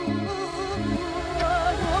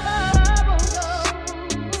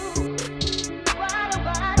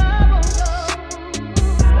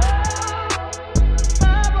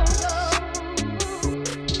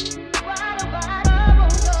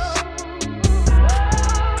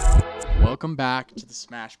welcome back to the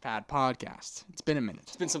Smash Pad podcast. It's been a minute.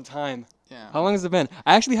 It's been some time. Yeah. How long has it been?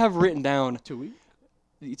 I actually have written down 2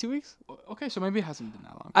 weeks? 2 weeks? Okay, so maybe it hasn't been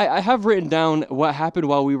that long. I have written down what happened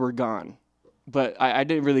while we were gone, but I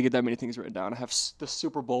didn't really get that many things written down. I have the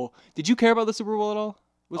Super Bowl. Did you care about the Super Bowl at all?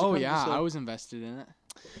 I was invested in it.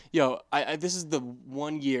 Yo, this is the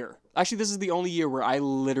 1 year. Actually, this is the only year where I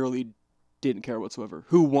literally didn't care whatsoever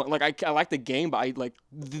who won. Like, I like the game, but I like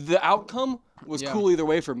the outcome was cool either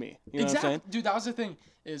way for me. You know what I'm saying? Dude, that was the thing.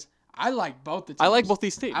 Is I like both the teams. I like both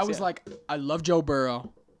these teams. I was like, I love Joe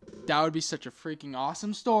Burrow. That would be such a freaking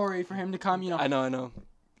awesome story for him to come. You know. I know.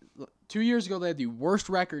 2 years ago, they had the worst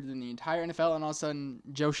record in the entire NFL, and all of a sudden,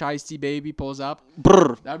 Joe Shiesty baby pulls up.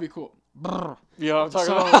 Brr. That'd be cool. Brr. Yeah, I'm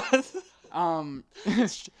talking about. And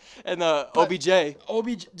OBJ,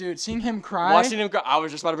 dude, seeing him cry. Watching him cry. I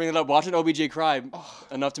was just about to bring it up. Watching OBJ cry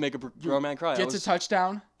enough to make a grown man cry. Gets a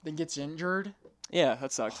touchdown, then gets injured. Yeah,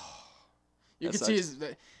 that sucked. You could see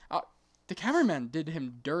the cameraman did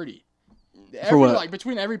him dirty. For what? Like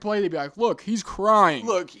between every play, they'd be like, "Look, he's crying.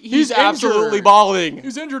 Look, he's absolutely bawling.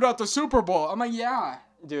 He's injured at the Super Bowl." I'm like, "Yeah,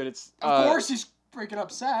 dude, it's of course he's freaking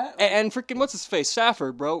upset." And freaking what's his face,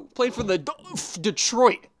 Stafford, bro, played for the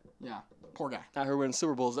Detroit. Yeah, poor guy. Out here winning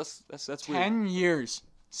Super Bowls. That's weird. 10 years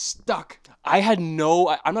stuck. I'm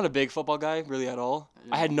not a big football guy really at all.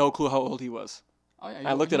 Yeah. I had no clue how old he was. Oh yeah.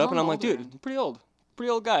 I looked it up and I'm like, dude, pretty old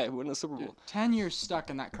guy winning a Super Bowl. 10 years stuck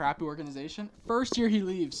in that crappy organization. First year he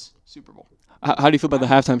leaves, Super Bowl. How do you feel about the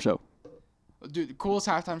halftime show? Dude, the coolest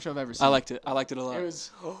halftime show I've ever seen. I liked it a lot. It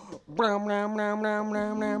was... Yo,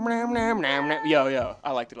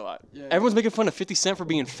 I liked it a lot. Yeah, Everyone's making fun of 50 Cent for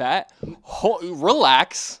being fat.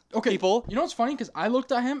 Relax, people. You know what's funny? Because I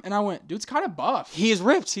looked at him and I went, dude's kind of buff. He is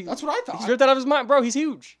ripped. That's what I thought. He's ripped out of his mind. Bro, he's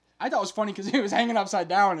huge. I thought it was funny because he was hanging upside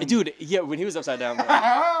down. And... Dude, yeah, when he was upside down,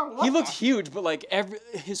 bro, he looked huge, but like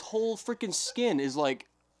his whole freaking skin is like,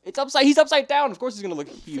 he's upside down. Of course he's going to look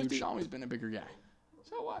huge. 50's always been a bigger guy.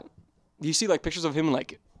 So what? Do you see like pictures of him in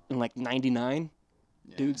 99?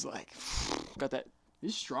 Yeah. Dude's like got that.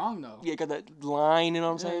 He's strong though. Yeah, got that line. You know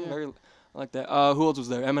what I'm saying? Yeah. Very I like that. Who else was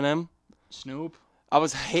there? Eminem. Snoop. I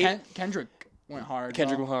was Kendrick went hard.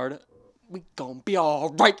 Kendrick went hard. We gonna be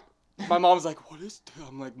all right. My mom's like, what is that?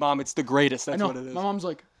 I'm like, Mom, it's the greatest. That's what it is. My mom's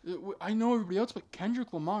like, I know everybody else, but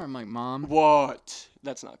Kendrick Lamar. I'm like, Mom. What?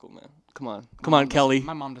 That's not cool, man. Come on, Kelly.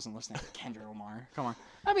 My mom doesn't listen to Kendrick Lamar. Come on.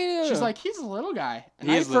 I mean, she's like, he's a little guy.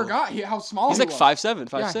 And I forgot how small he was. He's like 5'7",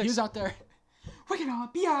 5'6". Yeah, he was out there. We're gonna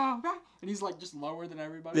be all right. And he's like just lower than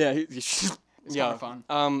everybody. Yeah, it's kind of fun.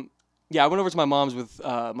 Yeah, I went over to my mom's with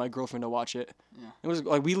my girlfriend to watch it. Yeah. It was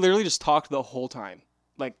like we literally just talked the whole time.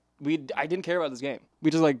 Like I didn't care about this game.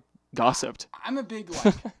 We just like gossiped. I'm a big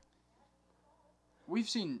we've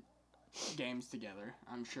seen games together,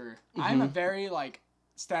 I'm sure. Mm-hmm. I'm a very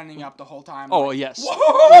standing up the whole time. Oh yes,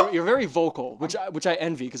 you're very vocal, which I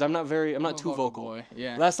envy because I'm not too vocal. Boy.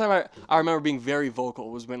 Yeah. Last time I remember being very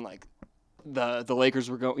vocal was when the Lakers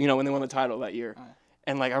were going, when they won the title that year,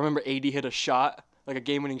 and I remember AD hit a shot, a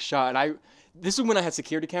game-winning shot, and this is when I had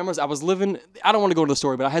security cameras. I was living. I don't want to go into the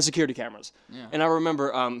story, but I had security cameras, and I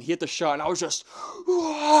remember he hit the shot, and I was just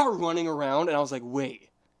running around, and I was like,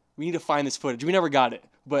 wait, we need to find this footage. We never got it,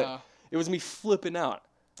 but it was me flipping out.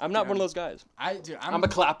 I'm not one of those guys. I'm a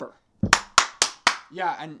clapper.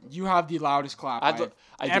 Yeah, and you have the loudest clap I've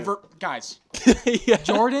ever. Guys, yeah.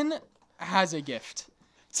 Jordan has a gift.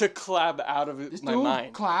 To clap out of my mind. This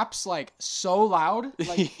dude claps so loud.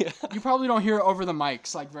 You probably don't hear it over the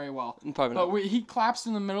mics very well. Probably not. But he claps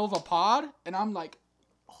in the middle of a pod, and I'm like,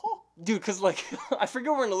 oh. Dude, because I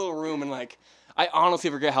forget we're in a little room, and I honestly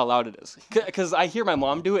forget how loud it is. Because I hear my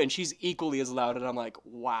mom do it, and she's equally as loud, and I'm like,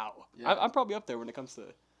 wow. Yeah. I'm probably up there when it comes to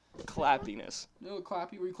clappiness. No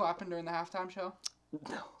clappy? Were you clapping during the halftime show?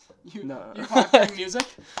 No. You clapped during music?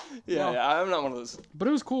 Yeah, I'm not one of those. But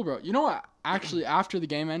it was cool, bro. You know what? Actually, after the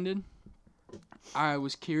game ended, I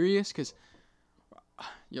was curious because,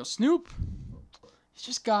 Snoop, he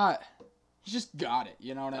just got it.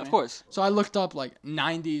 You know what I mean? Of course. So I looked up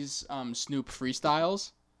 90s Snoop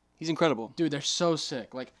freestyles. He's incredible. Dude, they're so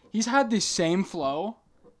sick. He's had the same flow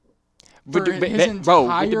for his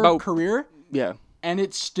entire career. Yeah. And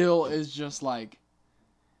it still is just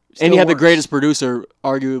and he had the greatest producer,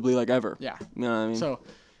 arguably, ever. Yeah. You know what I mean? So,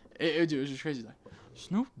 it was just crazy.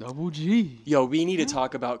 Snoop Double G. Yo, we need to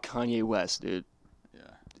talk about Kanye West, dude. Yeah.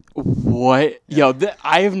 What? Yeah. Yo,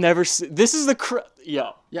 I have never seen... This is the...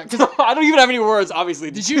 Yo. Yeah, because... I don't even have any words,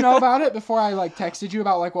 obviously. Did you know about it before I, texted you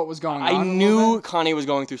about, what was going on? I knew Kanye was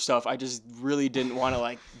going through stuff. I just really didn't want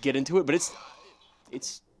to, get into it. But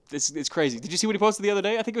it's crazy. Did you see what he posted the other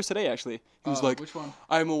day? I think it was today, actually. He was which one?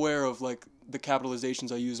 I'm aware of, the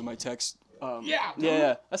capitalizations I use in my text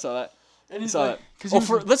Yeah, I saw that. And he's Saw like,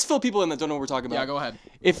 that. Let's fill people in that don't know what we're talking about. yeah, go ahead.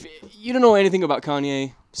 If you don't know anything about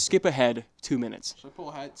Kanye, skip ahead 2 minutes. Should I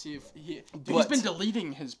pull ahead, see if he's But- been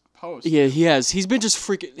deleting his posts. Yeah, he has. He's been just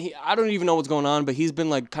freaking. I don't even know what's going on, but he's been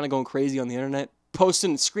like kind of going crazy on the internet,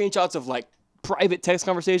 posting screenshots of like private text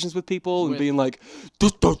conversations with people and being like,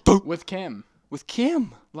 With Kim. with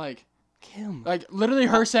Kim. Like Kim. literally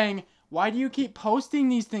her saying, why do you keep posting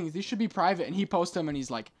these things? These should be private. And he posts them and he's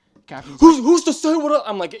like, Who's to say what?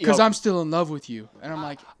 I'm like, because I'm still in love with you. And I'm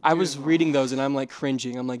like, I was reading those and I'm like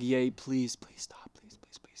cringing. I'm like, yay, please stop, please.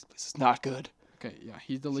 It's not good. okay, yeah,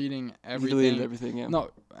 he's deleting everything. He deleted everything. Yeah.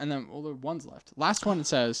 No, and then the one's left. Last one, it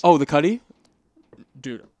says, Oh, the Cudi?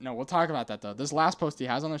 dude, no, we'll talk about that though. This last post he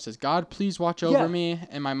has on there says, God, please watch over me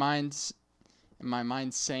and my mind's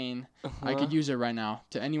sane. I could use it right now.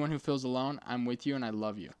 To anyone who feels alone, I'm with you and I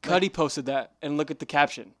love you. Cudi posted that, and look at the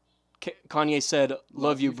caption. Kanye said,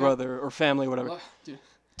 "Love you, brother," or family, or whatever. Dude.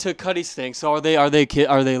 To Cudi's thing. So are they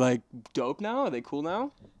like dope now? Are they cool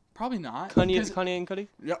now? Probably not. Kanye and Cudi?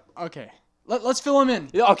 Yeah. Okay. Let's fill him in.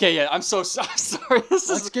 Yeah, okay, yeah. I'm so sorry.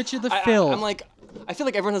 Let's get you the fill. I'm like, I feel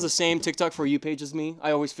like everyone has the same TikTok For You page as me.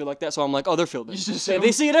 I always feel like that, so I'm like, oh, they're filled in.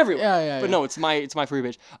 They see it everywhere. Yeah. But no, it's my For You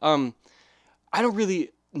page. I don't really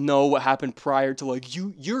know what happened prior to like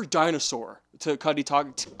you're a dinosaur. To Cudi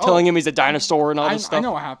telling him he's a dinosaur and all this stuff. I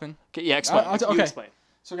know what happened. Okay, yeah, explain. Okay. Explain.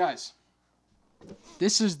 So guys,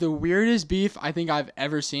 this is the weirdest beef I think I've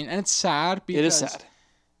ever seen, and it's sad because It is sad.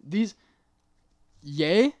 These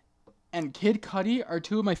Ye and Kid Cudi are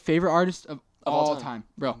two of my favorite artists of all time,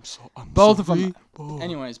 bro. Both of them.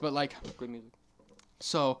 Anyways, but like, good music.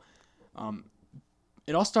 So,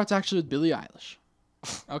 it all starts actually with Billie Eilish.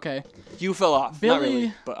 Okay. You fell off. Billie, Not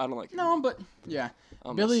really, but I don't like. No, but yeah.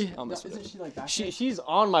 I'll Billie, mess with isn't her. she like that? She's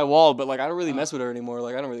on my wall, but like I don't really mess with her anymore.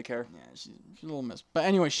 Like I don't really care. Yeah, she's a little miss. But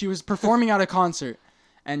anyway, she was performing at a concert,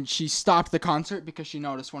 and she stopped the concert because she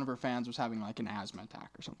noticed one of her fans was having like an asthma attack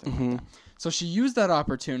or something like that. So she used that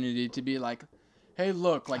opportunity to be like, "Hey,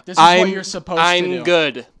 look, like this is what you're supposed to do." I'm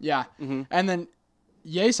good. Yeah. And then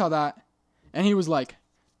Ye saw that, and he was like,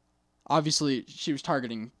 obviously she was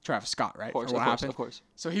targeting Travis Scott, right? Of course.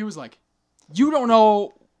 So he was like, "You don't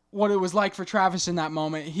know what it was like for Travis in that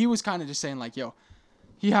moment." He was kind of just saying like, yo,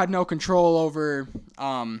 he had no control over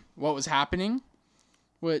what was happening,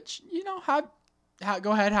 which, you know,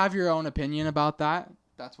 go ahead, have your own opinion about that.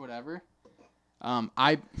 That's whatever. So I'm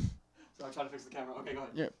trying to fix the camera. Okay, go ahead.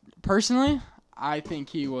 Yeah, personally, I think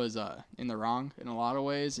he was in the wrong in a lot of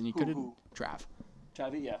ways, and he could have Trav.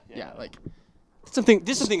 Travi, yeah. Like some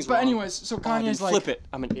things wrong. But anyways, so Kanye's like, flip it.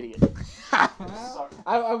 I'm an idiot.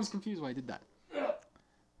 I was confused why I did that.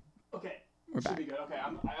 Okay. We're back. Should be good. Okay,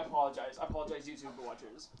 I apologize. I apologize, YouTube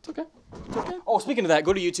watchers. It's okay. It's okay. Oh, speaking of that,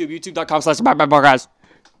 go to YouTube, youtube.com/guys.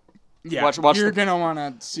 Yeah, watch you're gonna want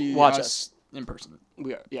to see us in person.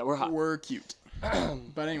 We are. Yeah, we're hot. We're cute.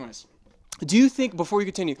 But anyways, do you think, before we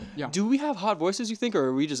continue, Yeah. do we have hot voices, you think, or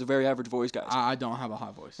are we just a very average voice guys? I don't have a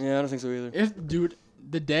hot voice. Yeah, I don't think so either. Dude,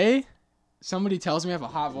 the day somebody tells me I have a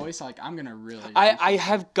hot voice, like, I'm gonna really. I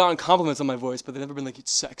have gotten compliments on my voice, but they've never been like,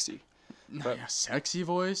 it's sexy. But a sexy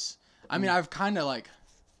voice. I mean, I've kind of like.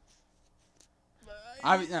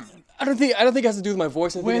 I don't think it has to do with my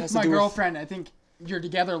voice. I think it has with to my do girlfriend, I think you're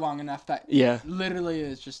together long enough that literally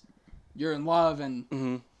is just you're in love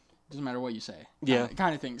and doesn't matter what you say.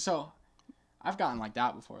 Kind of thing. So I've gotten like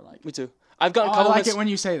that before. Like me too. I've gotten. I like it when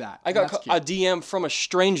you say that. I got a DM from a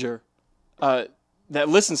stranger, that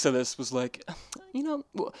listens to this was like, you know,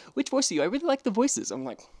 which voice are you? I really like the voices. I'm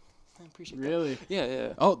like, I appreciate that. Really?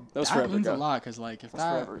 Yeah. Oh, that was that forever means ago. a lot because like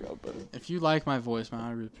if you like my voice, man,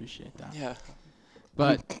 I really appreciate that. Yeah.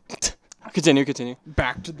 But continue.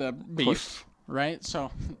 Back to the beef, right? So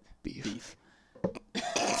beef.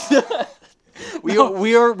 We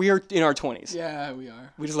are in our 20s. Yeah, we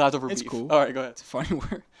are. We just laughed over It's beef. cool. All right, go ahead. It's a funny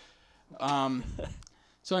word.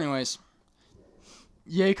 So anyways,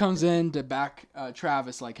 Ye comes in to back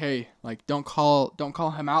Travis like, hey, like don't call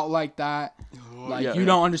him out like that. Like you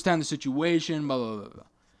don't understand the situation, blah blah blah blah.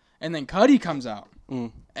 And then Cudi comes out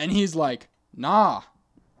and he's like, nah,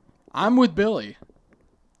 I'm with Billie.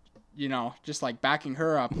 You know, just like backing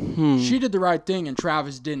her up. She did the right thing and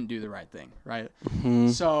Travis didn't do the right thing, right?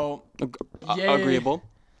 So Ye agreeable.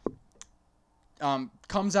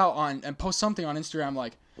 Comes out and posts something on Instagram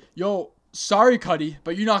like, yo, sorry Cudi,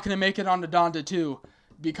 but you're not gonna make it on the Donda 2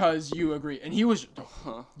 because you agree. And he was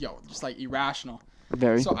just like irrational.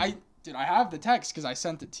 Very. So I have the text because I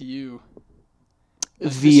sent it to you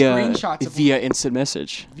via screenshots instant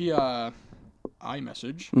message. Via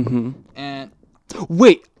iMessage. And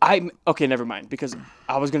wait, okay, never mind, because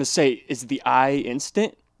I was gonna say, is the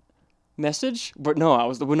instant message? But no,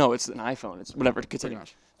 no, it's an iPhone. It's whatever. Pretty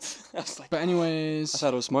much. I was like, But anyways, I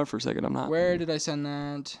thought it was smart for a second. I'm not. where did I send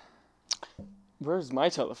that? Where's my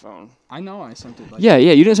telephone? I know I sent it. Like, Yeah.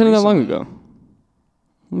 You didn't send it that long ago.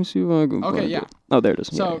 Let me see if I can. Okay, yeah. Oh, there it is.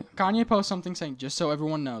 So Kanye posts something saying, "Just so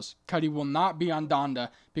everyone knows, Cudi will not be on Donda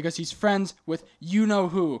because he's friends with you know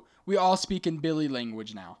who. We all speak in Billy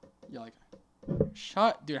language now." You're like,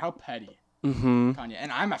 dude, how petty. Mm-hmm. Kanye, and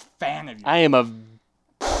I'm a fan of you. I'm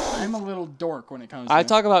a little dork when it comes to I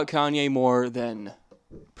talk about Kanye more than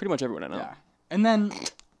pretty much everyone I know. Yeah. And then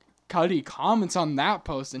Cudi comments on that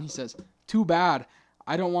post and he says, "Too bad.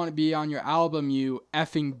 I don't want to be on your album, you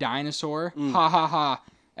effing dinosaur. Ha ha ha.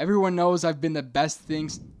 Everyone knows I've been the best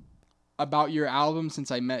things about your album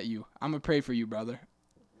since I met you. I'm going to pray for you, brother."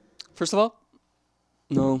 First of all,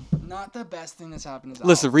 no. Not the best thing that's happened to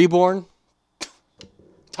Listen, Reborn,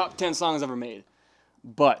 top 10 songs ever made.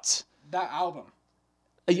 But that album.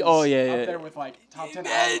 Oh, yeah. Up there with like top 10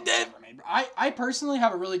 albums ever made. I personally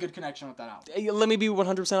have a really good connection with that album. Let me be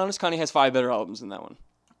 100% honest. Kanye has 5 better albums than that one.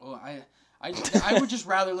 Well, I would just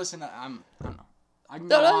rather listen to I don't know. I can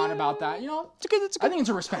go on about that. You know, it's good. I think it's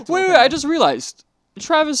a respectable Wait, thing. I just realized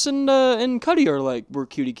Travis and Cudi were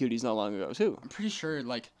cutie cuties not long ago too. I'm pretty sure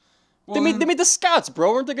like they made the Scouts,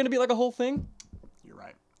 bro. Weren't they gonna be like a whole thing? You're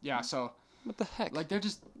right. Yeah. So what the heck? like they're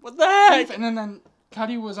just what the heck? And then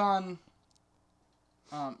Cudi was on.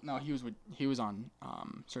 No, he was on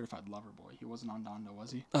Certified Lover Boy. He wasn't on Donda,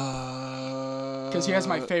 was he? Because he has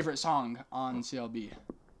my favorite song on CLB.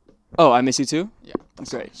 Oh, I Miss You Too? Yeah.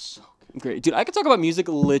 Great. So Great. Dude, I could talk about music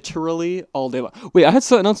literally all day long. Wait, I had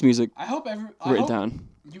something else music I hope written down.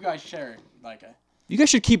 you guys share like a. You guys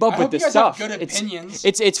should keep up with this stuff. Have good opinions.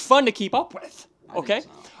 It's fun to keep up with. Okay?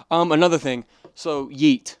 Another thing. So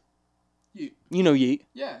Yeet. Yeet. You know Yeet.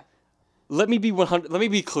 Yeah. Let me be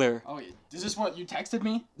clear. Oh, is this what you texted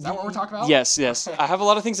me? Is that what we're talking about? Yes. I have a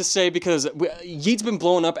lot of things to say because Yeet's been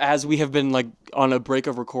blowing up as we have been like on a break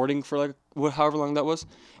of recording for like however long that was,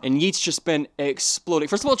 and Yeet's just been exploding.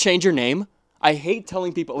 First of all, change your name. I hate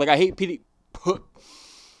telling people I hate PewDiePie.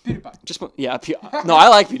 No, I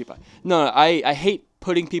like PewDiePie. No, I hate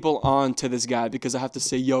putting people on to this guy because I have to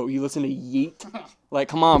say, yo, you listen to Yeet? Like,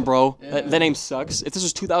 come on, bro. Yeah. That name sucks. If this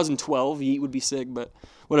was 2012, Yeet would be sick, but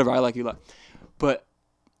whatever. I like you a lot. But,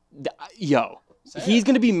 he's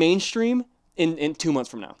going to be mainstream in 2 months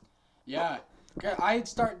from now. Yeah. I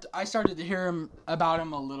started to hear about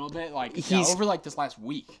him a little bit, over like this last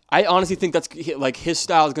week. I honestly think that's like his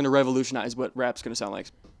style is going to revolutionize what rap's going to sound like.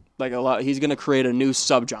 Like a lot, he's gonna create a new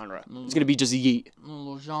subgenre. It's gonna be just Yeet.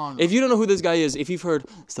 Genre. If you don't know who this guy is, if you've heard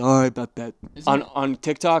 "Sorry About That" on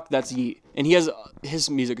TikTok, that's Yeet, and his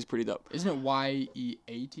music is pretty dope. Isn't it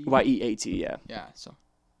Y-E-A-T? Y-E-A-T, yeah. Yeah, so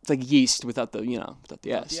it's like yeast without the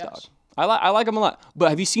S. Dog. I like him a lot. But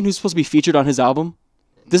have you seen who's supposed to be featured on his album?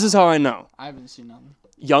 This is how I know. I haven't seen nothing.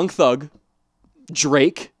 Young Thug,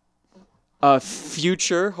 Drake,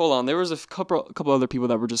 Future. Hold on, there was a couple other people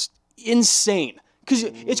that were just insane. Because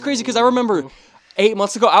it's crazy because I remember 8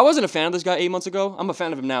 months ago, I wasn't a fan of this guy 8 months ago. I'm a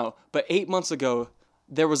fan of him now. But 8 months ago,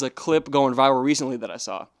 there was a clip going viral recently that I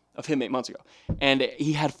saw of him 8 months ago. And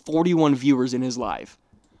he had 41 viewers in his live.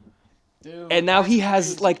 Dude, and now he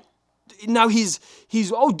has Yeet.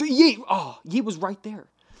 Yeet was right there.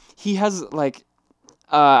 He has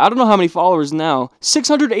I don't know how many followers now.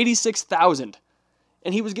 686,000.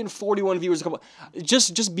 And he was getting 41 viewers a couple.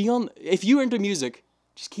 Just be on, if you're into music,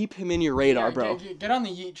 just keep him in your radar, bro. Get on the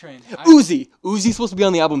Yeet train. Uzi's supposed to be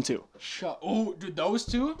on the album too. Oh, dude, those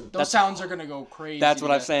two? Those sounds are gonna go crazy. That's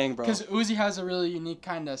what I'm saying, bro. Because Uzi has a really unique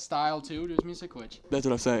kind of style too to his music, which... That's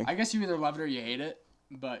what I'm saying. I guess you either love it or you hate it,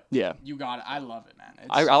 but yeah, you got it. I love it, man.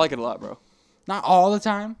 I like it a lot, bro. Not all the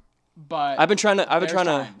time, but I've been trying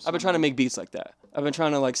to make beats like that. I've been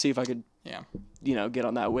trying to see if I could get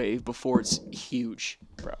on that wave before it's huge,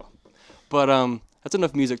 bro. But that's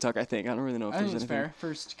enough music talk, I think. I don't really know if there's anything. Fair.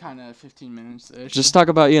 First kind of 15 minutes-ish. Just talk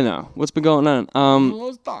about, what's been going on.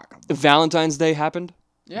 Let's talk. Valentine's Day happened.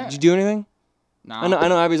 Yeah. Did you do anything? No. I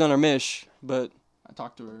know Abby's on her mish, but... I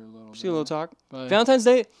talked to her a little bit. Just a little talk. But Valentine's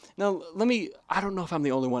Day, now, I don't know if I'm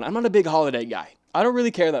the only one. I'm not a big holiday guy. I don't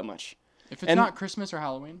really care that much. If it's not Christmas or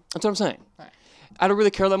Halloween. That's what I'm saying. Right. I don't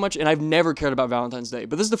really care that much, and I've never cared about Valentine's Day.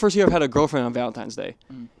 But this is the first year I've had a girlfriend on Valentine's Day.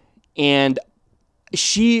 Mm. And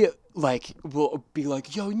she... will be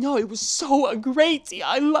like, yo, no, it was so great.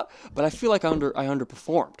 But I feel like I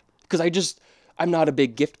underperformed because I'm not a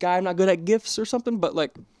big gift guy. I'm not good at gifts or something. But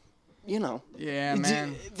yeah,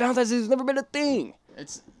 man, Valentine's Day has never been a thing.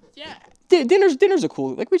 Dinner's a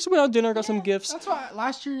cool. We just went out to dinner, got some gifts. That's why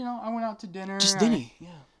last year, I went out to dinner. Just dinner,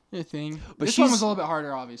 a thing. But this one was a little bit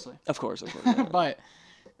harder, obviously. Of course. But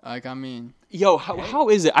Like, I mean, yo, how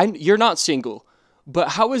is it? You're not single, but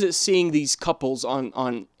how is it seeing these couples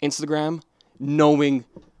on Instagram, knowing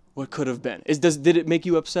what could have been? Did it make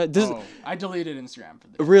you upset? I deleted Instagram for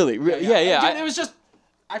this. Really? Yeah. It was just,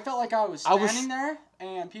 I felt like I was standing there,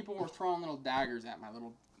 and people were throwing little daggers at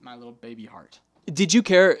my little baby heart. Did you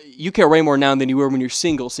care? You care way more now than you were when you're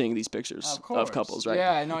single, seeing these pictures of couples, right?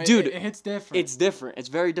 Yeah, no, dude, it hits different. It's different. It's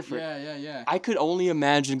very different. Yeah. I could only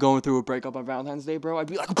imagine going through a breakup on Valentine's Day, bro. I'd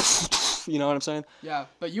be like, you know what I'm saying? Yeah,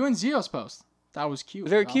 but you and Zio's post, that was cute.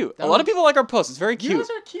 Very cute. A lot of people like our posts. It's very cute. You guys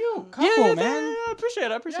are cute. Couple, man. Yeah, I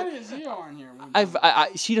appreciate it. Yeah, Zio on here.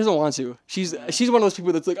 She doesn't want to. She's one of those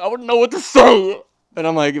people that's like, I wouldn't know what to say. And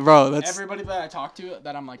I'm like, bro, that's... Everybody that I talk to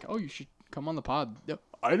that I'm like, oh, you should come on the pod.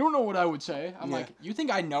 I don't know what I would say. I'm like, you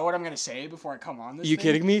think I know what I'm going to say before I come on this You thing?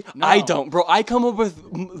 kidding me? No. I don't, bro. I come up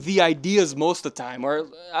with the ideas most of the time, or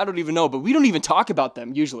I don't even know, but we don't even talk about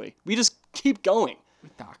them usually. We just keep going. We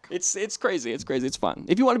talk. It's crazy. It's crazy. It's fun.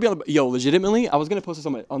 If you want to be on the... Yo, legitimately, I was going to post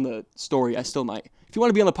this on the story. I still might. If you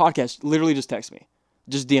want to be on the podcast, literally just text me.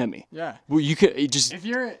 Just DM me. Yeah. Well, you could just... If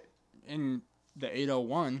you're in the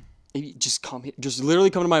 801... Just come here. Just literally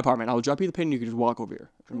come to my apartment. I'll drop you the pin and you can just walk over here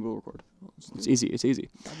and we'll record. It's easy. It's easy.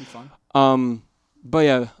 That'd be fun. But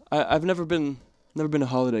yeah, I've never been a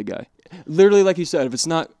holiday guy. Literally, like you said, if it's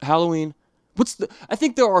not Halloween, I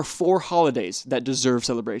think there are 4 holidays that deserve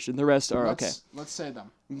celebration. The rest are okay. Let's say them.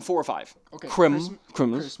 4 or 5. Okay.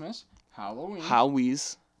 Christmas. Halloween. Halloween.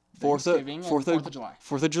 Thanksgiving, 4th of July.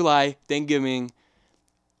 4th of July. Thanksgiving.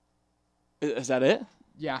 Is that it?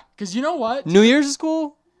 Yeah, because you know what? New Year's is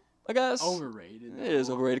cool, I guess. Overrated. It is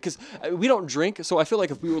overrated because we don't drink, so I feel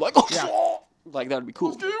like if we were like, like that would be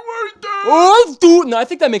cool. No, I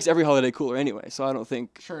think that makes every holiday cooler anyway. So I don't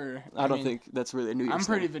think. Sure. I don't think that's really a New Year's. I'm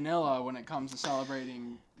pretty vanilla when it comes to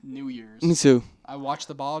celebrating New Year's. Me too. I watch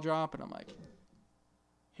the ball drop and I'm like,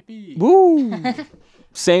 hippie. Woo.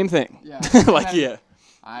 Same thing. Yeah.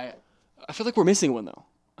 I feel like we're missing one though.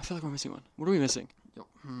 What are we missing?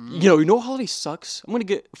 You know, holiday sucks. I'm gonna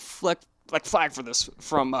get flag for this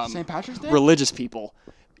from St. Patrick's Day? Religious people.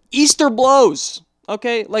 Easter blows.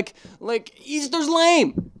 Okay, like Easter's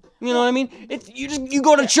lame. You know what I mean? You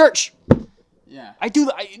go to church. Yeah. I do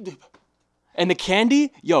that. And the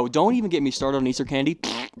candy, yo, don't even get me started on Easter candy.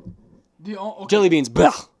 Jelly beans,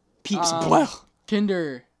 blah. Peeps, blah.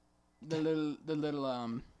 Kinder, the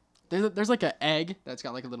little there's like an egg that's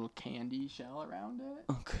got like a little candy shell around it.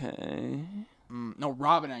 Okay. No,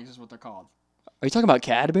 robin eggs is what they're called. Are you talking about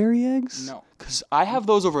Cadbury eggs? No. Because I have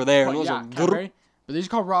those over there. And those are Cadbury. But these are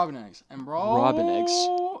called robin eggs. And bro, robin eggs.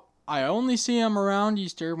 I only see them around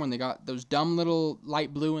Easter when they got those dumb little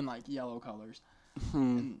light blue and like yellow colors.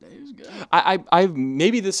 And it was good. I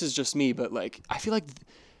maybe this is just me, but like I feel like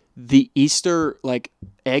the Easter like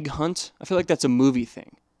egg hunt. I feel like that's a movie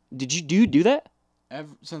thing. Do you do that?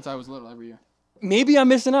 Since I was little, every year. Maybe I'm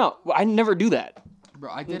missing out. I never do that.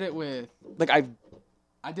 Bro, I did it with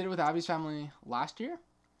I did it with Abby's family last year.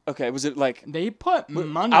 Okay, was it like they put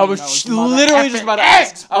money? I was literally just about to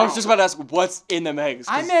ask. I was just about to ask what's in them eggs.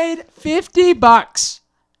 I made $50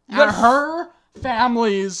 at her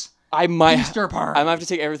family's Easter party. I might have to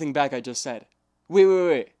take everything back I just said.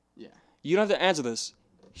 Wait. Yeah. You don't have to answer this.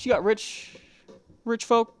 She got rich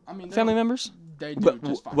folk. I mean, family members. They do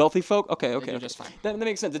just fine. Wealthy folk. Okay. They do just fine. That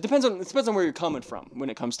makes sense. It depends on where you're coming from when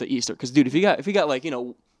it comes to Easter. Because dude, if you got like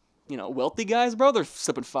wealthy guys, bro, they're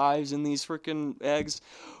slipping 5s in these freaking eggs.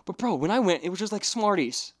 But bro, when I went, it was just like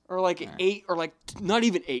Smarties or like 8 or like not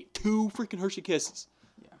even 8, 2 freaking Hershey Kisses.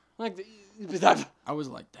 Yeah. Like I was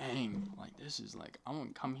like, dang, like this is like I'm gonna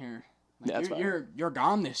come here. Like, you're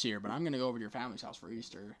gone this year, but I'm gonna go over to your family's house for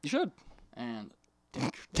Easter. You should. And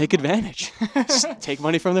take advantage. Take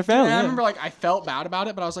money from their family. And I remember like I felt bad about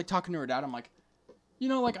it, but I was like talking to her dad. I'm like,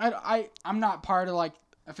 like I'm not part of like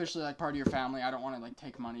officially like part of your family. I don't want to like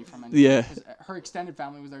take money from anyone. Yeah. Because her extended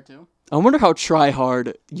family was there too. I wonder how try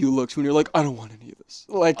hard you looked when you're like, I don't want any of this.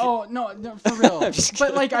 Like. Oh no, for real.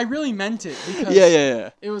 But like I really meant it because.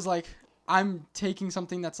 Yeah. It was like I'm taking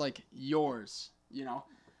something that's like yours, you know.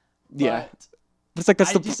 Yeah. But it's like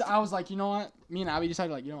I was like, you know what? Me and Abby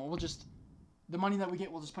decided like, we'll just. The money that we get,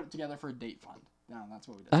 we'll just put it together for a date fund. No, that's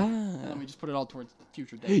what we did. And then we just put it all towards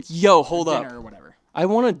future dates. Yo, hold up. Dinner or whatever. I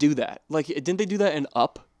want to do that. Like, didn't they do that in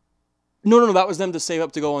Up? No. That was them to save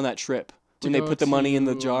up to go on that trip. When they put the money in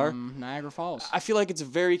the jar. Niagara Falls. I feel like it's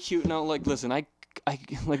very cute. Now, like, listen, I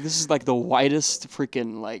like this is like the widest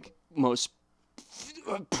freaking like most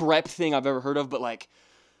prep thing I've ever heard of. But like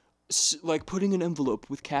putting an envelope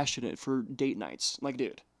with cash in it for date nights. Like,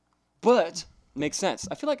 dude. But. Makes sense.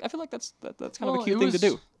 I feel like that's kind of a cute thing to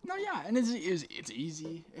do. No, yeah, and it's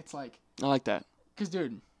easy. It's like I like that. Cause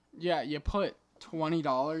dude, Yeah, you put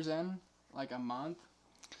 $20 in like a month.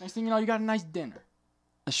 Next thing you know, you got a nice dinner.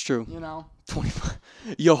 That's true. 25.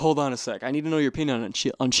 Yo, hold on a sec. I need to know your opinion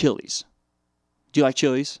on Chili's. Do you like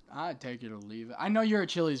Chili's? I'd take it or leave it. I know you're a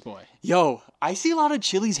Chili's boy. Yo, I see a lot of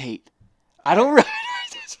Chili's hate. I don't.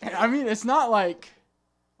 I mean, it's not like,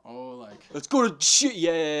 let's go to shit.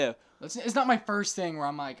 Yeah. It's not my first thing where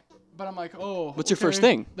I'm like, but I'm like, oh. What's your first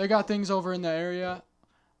thing? They got things over in the area.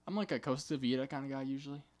 I'm like a Costa Vida kind of guy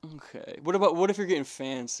usually. Okay. What if you're getting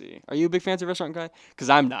fancy? Are you a big fancy restaurant guy? Because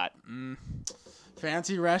I'm not.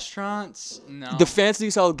 Fancy restaurants? No. The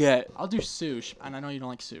fanciest I'll get. I'll do sushi, and I know you don't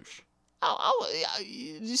like sushi.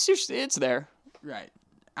 Sushi, it's there. Right.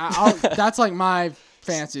 That's like my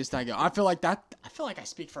fanciest I go. I feel like I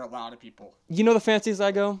speak for a lot of people. You know the fanciest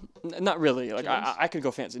I go? Not really. Like I could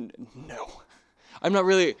go fancy. No. I'm not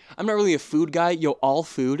really a food guy. Yo, all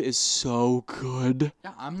food is so good.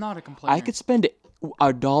 Yeah, I'm not a complainer. I could spend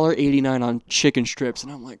 $1.89 on chicken strips,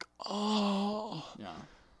 and I'm like, oh. Yeah.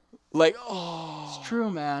 Like, oh. It's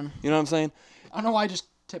true, man. You know what I'm saying? I don't know why I just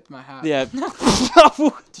tipped my hat. Yeah.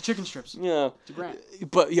 To chicken strips. Yeah. To Grant.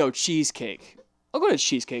 But yo, cheesecake. I'll go to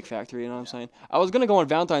Cheesecake Factory. You know what I'm saying? I was gonna go on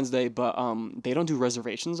Valentine's Day, but they don't do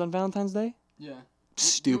reservations on Valentine's Day. Yeah.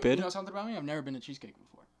 Stupid. You know something about me? I've never been to Cheesecake before.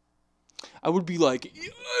 I would be like,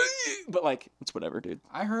 but like, it's whatever, dude.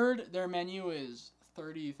 I heard their menu is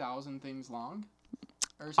 30,000 things long.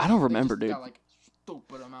 I don't remember, dude. Got like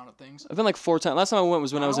stupid amount of things. I've been like 4 times. Last time I went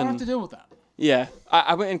was when I was in. I don't have to deal with that. Yeah,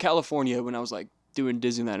 I went in California when I was like doing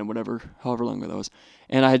Disneyland and whatever, however long ago that was,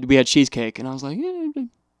 and we had cheesecake, and I was like,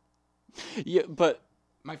 yeah, but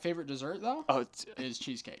my favorite dessert though is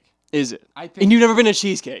cheesecake. Is it? And you've never been to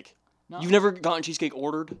cheesecake? No. You've never gotten cheesecake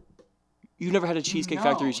ordered? You've never had a Cheesecake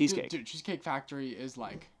Factory cheesecake? Dude, Cheesecake Factory is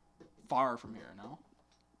like far from here, no?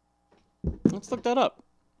 Let's look that up.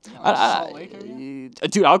 Salt Lake area?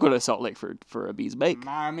 Dude, I'll go to Salt Lake for a Bee's Bake.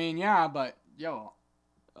 I mean, yeah, but yo,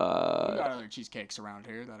 we got other cheesecakes around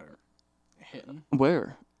here that are hitting.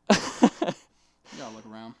 Where? You gotta look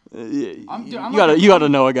around. You gotta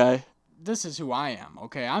know a guy. This is who I am,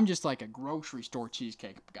 okay? I'm just like a grocery store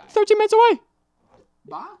cheesecake guy. 13 minutes away.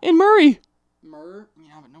 Bye? In Murray.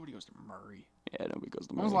 Yeah, but nobody goes to Murray. Yeah, nobody goes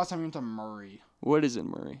to Murray. When was the last time you went to Murray? What is in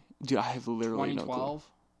Murray? Dude, I have literally 2012?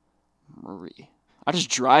 No clue. Murray. I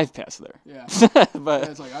just drive past there. Yeah. But yeah,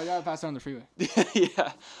 it's like, I gotta pass down the freeway.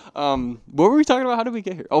 Yeah. What were we talking about? How did we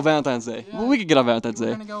get here? Oh, Valentine's Day. Yeah, well, we could get on Valentine's Day.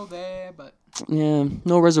 We're gonna go there, but... Yeah,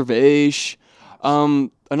 no reservation.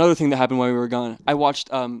 Another thing that happened while we were gone, I watched,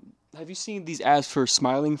 have you seen these ads for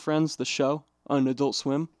Smiling Friends, the show, on Adult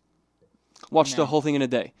Swim? Watched the whole thing in a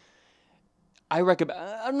day. I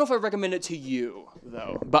don't know if I recommend it to you,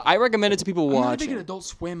 though, but I recommend it to people watching. I don't think Adult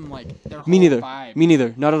Swim, like, their whole Me neither. vibe. Me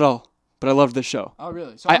neither. Not at all. But I loved this show. Oh,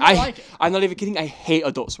 really? So I like it. I'm not even kidding. I hate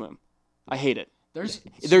Adult Swim. I hate it.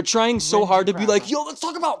 They're trying so hard to be like, yo, let's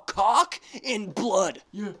talk about cock and blood.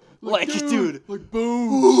 Yeah. Like dude. Like,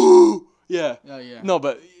 boom. Yeah. Yeah. No,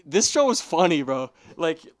 but this show was funny, bro.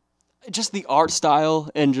 Like, just the art style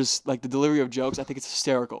and just, like, the delivery of jokes, I think it's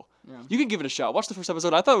hysterical. Yeah. You can give it a shot. Watch the first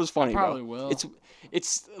episode. I thought it was funny, bro. Probably will.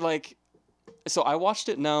 It's like... So I watched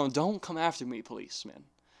it. Now, don't come after me, police, man.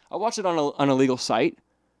 I watched it on a legal site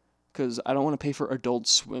because I don't want to pay for Adult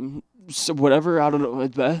Swim. So whatever. I don't know.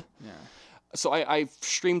 Yeah. So I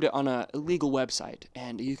streamed it on a illegal website,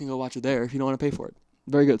 and you can go watch it there if you don't want to pay for it.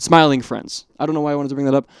 Very good. Smiling Friends. I don't know why I wanted to bring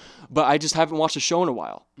that up, but I just haven't watched the show in a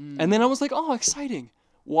while. And then I was like, oh, exciting.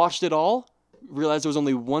 Watched it all. Realized there was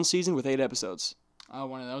only one season with 8 episodes. Oh,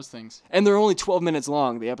 one of those things. And they're only 12 minutes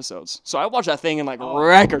long, the episodes. So I watched that thing in, like,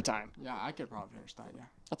 record time. Yeah, I could probably finish that, yeah.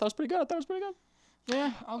 I thought it was pretty good.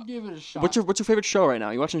 Yeah, I'll give it a shot. What's your favorite show right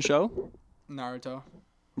now? You watching a show? Naruto.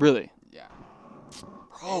 Really? Yeah.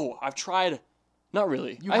 Bro, I've tried. Not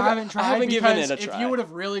really. You haven't tried? I haven't given it a try. If you would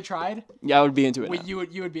have really tried... Yeah, I would be into it now. You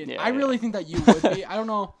would be into it. I really think that you would be. I don't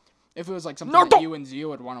know if it was like something that you and Zio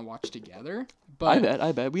would want to watch together. But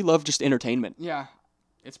I bet. We love just entertainment. Yeah.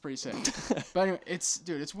 It's pretty sick. But anyway,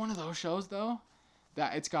 it's one of those shows, though,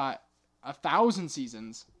 that it's got 1,000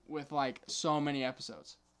 seasons with, like, so many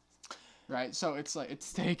episodes. Right? So it's like,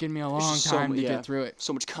 it's taken me a long time to get through it.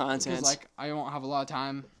 So much content. Because, like, I won't have a lot of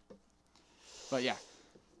time. But, yeah.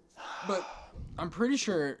 But I'm pretty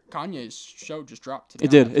sure Kanye's show just dropped today.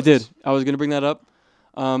 It did. I was going to bring that up.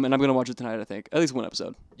 And I'm going to watch it tonight, I think. At least one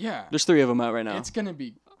episode. Yeah. There's 3 of them out right now. It's going to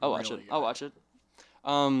be I'll watch it. good. I'll watch it.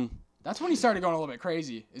 That's when he started going a little bit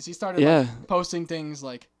crazy. He started like, posting things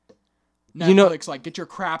like Netflix, like, get your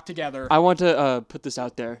crap together. I want to put this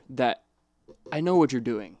out there that I know what you're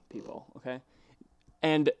doing, people, okay?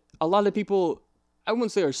 And a lot of people, I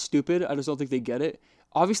wouldn't say are stupid. I just don't think they get it.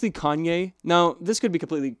 obviously Kanye. Now, this could be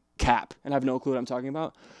completely cap, and I have no clue what I'm talking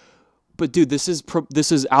about. But dude, this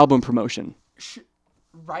is album promotion.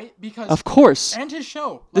 Right? Because of course. And his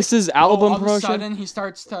show. Like, this is album promotion. All of a sudden, he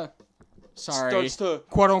starts to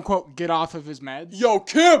quote unquote get off of his meds. Yo,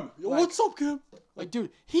 Kim. Yo, what's up, Kim? Like, dude,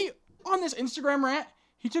 he on this Instagram rant,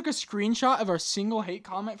 he took a screenshot of a single hate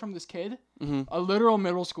comment from this kid, a literal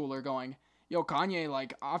middle schooler, going, "Yo, Kanye,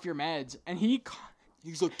 like off your meds," and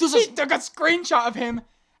he's like, he took a screenshot of him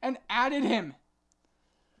and added him,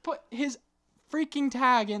 put his freaking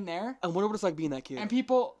tag in there. I wonder what it's like being that kid. And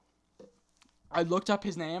people. I looked up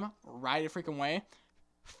his name right a freaking way.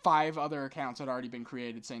 5 other accounts had already been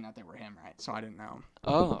created saying that they were him, right? So I didn't know.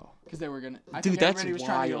 Oh. Because they were going to... I think everybody was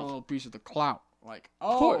trying to get a little piece of the clout. Like,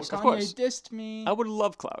 of course. Kanye dissed me. I would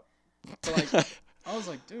love clout. But like, I was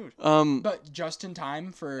like, dude. But just in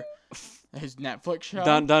time for his Netflix show.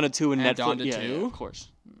 Down to 2 and Netflix. Down to 2? Yeah, of course.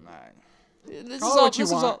 This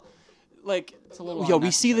is all... Like, yo,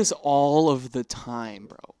 we see this all of the time,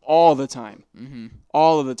 bro. All the time. Mm-hmm.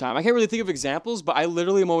 All of the time. I can't really think of examples, but I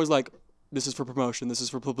literally am always like, this is for promotion. This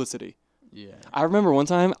is for publicity. Yeah. I remember one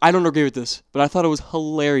time, I don't agree with this, but I thought it was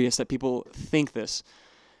hilarious that people think this.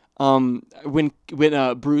 When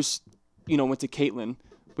Bruce, went to Caitlyn,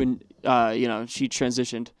 when, she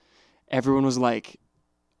transitioned, everyone was like,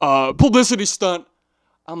 publicity stunt.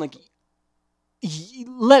 I'm like,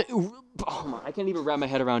 I can't even wrap my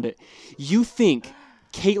head around it. You think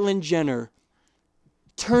Caitlyn Jenner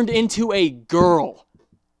turned into a girl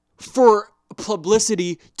for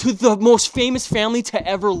publicity to the most famous family to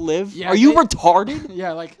ever live? Yeah, Are you retarded?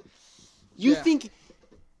 Yeah, like you think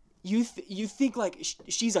like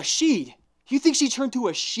she's a she? You think she turned to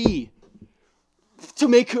a she to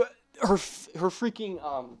make her freaking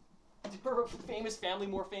her famous family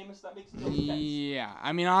more famous? That makes no sense. Yeah,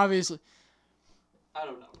 I mean, obviously. I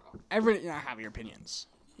don't know, bro. Everybody have your opinions,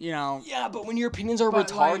 Yeah, but when your opinions are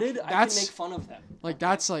retarded, I can make fun of them. Like,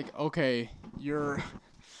 that's like, okay, you're...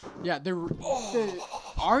 Yeah, they're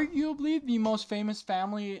arguably the most famous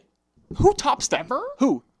family... Who tops them? Ever?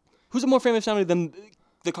 Who? Who's a more famous family than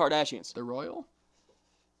the Kardashians? The royal?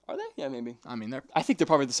 Are they? Yeah, maybe. I mean, I think they're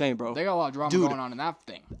probably the same, bro. They got a lot of drama going on in that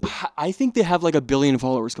thing. I think they have like 1 billion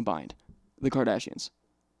followers combined. The Kardashians.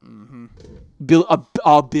 Mm-hmm.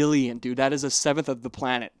 A billion, dude. That is 1/7 of the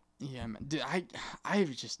planet. Yeah, man. Dude,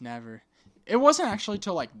 I've just never... It wasn't actually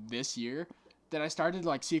till, like, this year that I started to,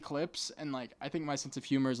 like, see clips, and, like, I think my sense of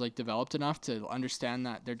humor is, like, developed enough to understand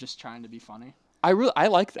that they're just trying to be funny. I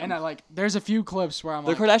like them. And, there's a few clips where I'm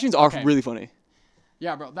like... The Kardashians are really funny.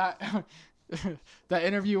 Yeah, bro. That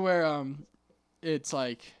interview where, it's,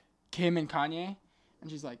 like, Kim and Kanye,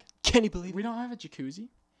 and she's like... Can you believe we don't have a jacuzzi?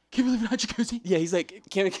 Can you believe we don't have a jacuzzi? Yeah, he's like...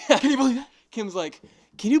 Can you believe that? Kim's like...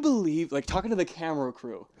 Can you believe, like, talking to the camera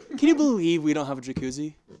crew, can you believe we don't have a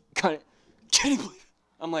jacuzzi? Can you believe it?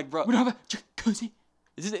 I'm like, bro. We don't have a jacuzzi.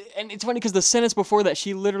 And it's funny because the sentence before that,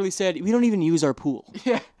 she literally said, we don't even use our pool.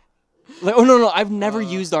 Yeah. Like, oh, no, I've never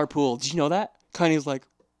used our pool. Did you know that? Kanye's like,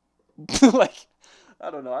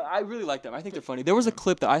 I don't know. I really like them. I think they're funny. There was a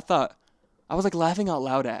clip that I thought, I was, like, laughing out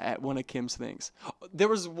loud at one of Kim's things. There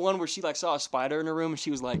was one where she, like, saw a spider in her room, and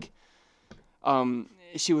she was like,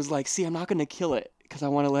 see, I'm not going to kill it because I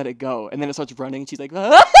want to let it go. And then it starts running, and she's like,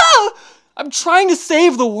 I'm trying to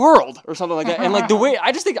save the world, or something like that. And, like, the way,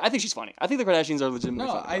 I think she's funny. I think the Kardashians are legitimately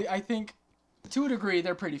funny. I think, to a degree,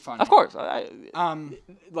 they're pretty funny. Of course.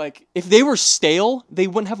 Like, if they were stale, they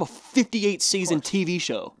wouldn't have a 58-season TV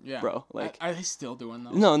show, bro. Like, are they still doing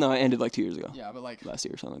those? No, it ended, like, 2 years ago. Yeah, but, like... Last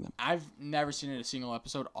year or something like that. I've never seen it a single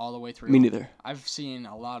episode all the way through. Me neither. I've seen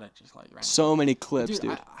a lot of just, like... Random so many clips,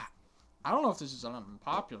 dude. I don't know if this is an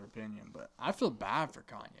unpopular opinion, but I feel bad for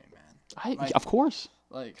Kanye, man. Of course.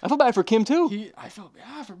 Like, I feel bad for Kim too. I feel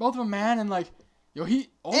bad for both of them, man. And like,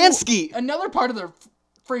 and Skeet. Another part of their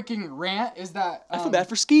freaking rant is that I feel bad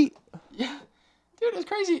for Skeet. Yeah, dude, it's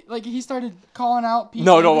crazy. Like, he started calling out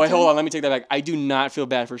people. No, wait, hold on. Let me take that back. I do not feel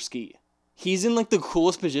bad for Skeet. He's in like the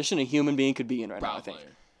coolest position a human being could be in right now. I think.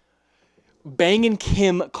 Banging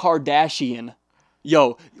Kim Kardashian.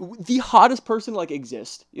 Yo, the hottest person like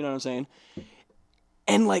exists. You know what I'm saying?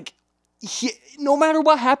 And like, no matter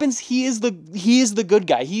what happens, he is the good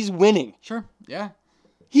guy. He's winning. Sure. Yeah.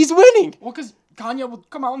 He's winning. Well, because Kanye will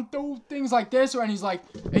come out and do things like this, and he's like,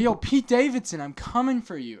 "Hey, yo, Pete Davidson, I'm coming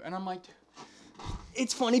for you," and I'm like,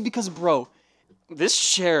 it's funny because, bro, this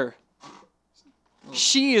chair,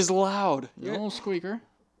 she is loud. You're a little squeaker.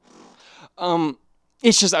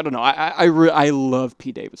 It's just, I don't know. I love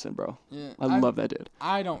Pete Davidson, bro. Yeah, I love that dude.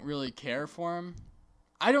 I don't really care for him.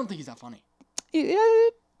 I don't think he's that funny. Yeah,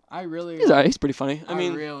 I really. He's alright. He's pretty funny. I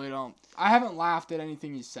mean, really don't. I haven't laughed at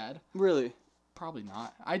anything he said. Really? Probably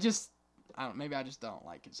not. Maybe I just don't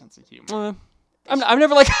like his sense of humor. I've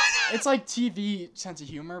never like. It's like TV sense of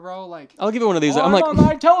humor, bro. Like I'll give it one of these. I'm like on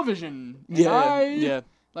live television. Yeah.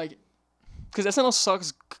 Like, because SNL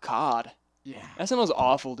sucks. God. Yeah. SNL's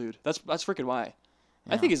awful, dude. That's freaking why.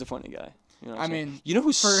 Yeah. I think he's a funny guy. You know what I'm saying? You know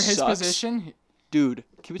who for sucks? his position, dude.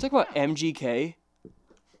 Can we talk about MGK?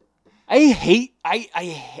 I hate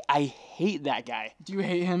that guy. Do you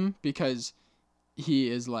hate him because he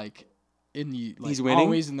is like in the he's winning?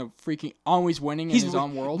 always winning in his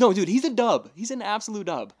own world? No, dude, he's a dub. He's an absolute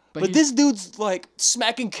dub. But this dude's like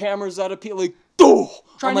smacking cameras out of people like,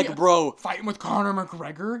 I'm like, bro, fighting with Conor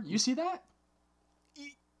McGregor. You see that?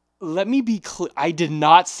 Let me be clear. I did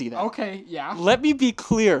not see that. Okay, yeah. Let me be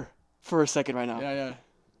clear for a second right now. Yeah.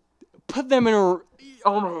 Put them in a.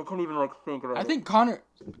 Oh my! I can't even like think about it. I think Conor.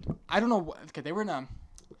 I don't know. Okay, they were in a.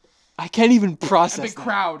 I can't even process. A big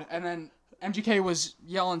crowd, and then MGK was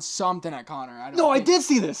yelling something at Conor. I did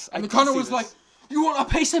see this. And Conor was like, "You want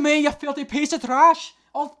a piece of me, you filthy piece of trash?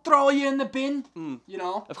 I'll throw you in the bin." You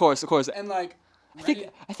know. Of course. And like,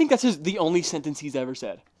 I think that's the only sentence he's ever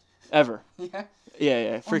said, ever. Yeah.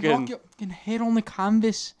 Yeah. Freaking. You can hit on the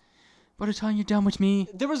canvas. By the time you're done with me,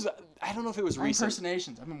 there was. I don't know if it was recent.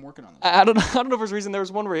 Impersonations. I've been working on this. I don't know if it was recent. There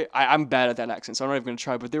was one where I'm bad at that accent, so I'm not even gonna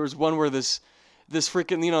try. But there was one where this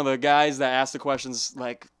freaking the guys that asked the questions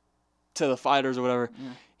like to the fighters or whatever. Yeah.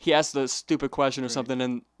 He asked a stupid question or something,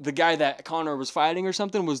 and the guy that Conor was fighting or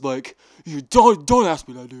something was like, "Don't ask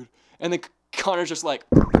me that, dude." And then Conor's just like,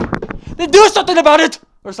 "Then do something about it,"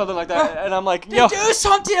 or something like that. And I'm like, "Yo, do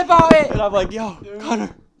something about it." And I'm like, "Yo,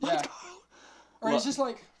 Conor, let's go." Or he's just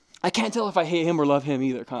like. I can't tell if I hate him or love him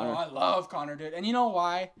either, Conor. Oh, I love Conor, dude. And you know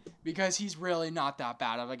why? Because he's really not that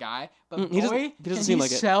bad of a guy. But he doesn't seem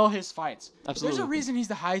like it. Sell his fights. Absolutely. There's a reason he's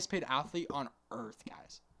the highest paid athlete on earth,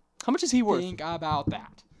 guys. How much is he worth? Think about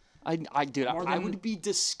that. I would be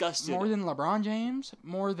disgusted. More than LeBron James,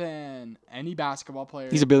 more than any basketball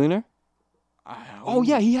player. He's a billionaire?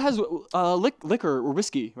 Yeah, he has liquor or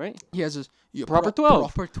whiskey, right? He has his proper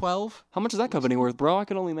 12. Proper 12. How much is that company worth, bro? I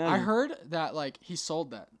can only imagine. I heard that he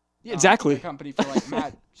sold that. Yeah, exactly. The company for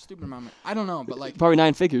mad stupid amount. I don't know, but probably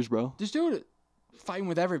 9 figures, bro. This dude fighting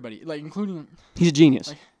with everybody, including. He's a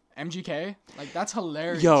genius. MGK, that's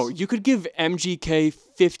hilarious. Yo, you could give MGK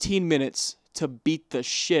 15 minutes to beat the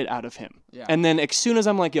shit out of him. Yeah. And then as soon as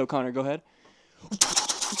I'm like, "Yo, Conor, go ahead,"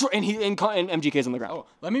 and MGK's on the ground. Oh,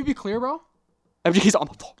 let me be clear, bro. MGK's on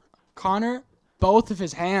the floor. Conor, both of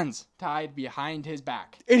his hands tied behind his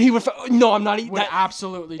back. And he would. No, I'm not. Would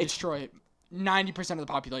absolutely destroy 90% of the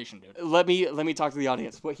population, dude. Let me talk to the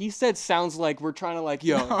audience. What he said sounds like we're trying to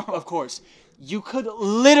yo, no. Of course. You could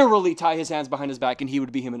literally tie his hands behind his back and he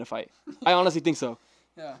would beat him in a fight. I honestly think so.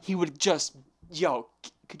 Yeah. He would just,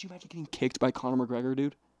 could you imagine getting kicked by Conor McGregor,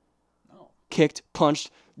 dude? No. Kicked,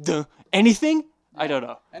 punched, anything? Yeah. I don't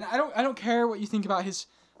know. And I don't care what you think about his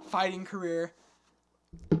fighting career.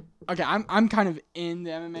 Okay, I'm kind of in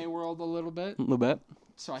the MMA world a little bit. A little bit.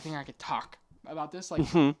 So I think I could talk about this.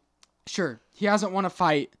 Sure, he hasn't won a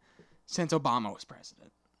fight since Obama was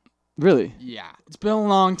president. Really? Yeah, it's been a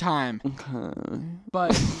long time. Okay.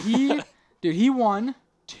 But he won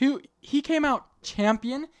 2. He came out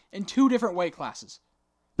champion in 2 different weight classes.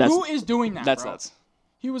 Who is doing that, That's bro? nuts.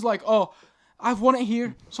 He was like, "Oh, I've won it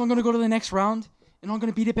here, so I'm gonna go to the next round, and I'm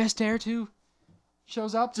gonna be the best there too."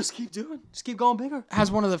 Shows up, just keep going bigger. Has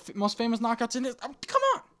one of the most famous knockouts in his. Come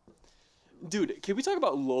on, dude. Can we talk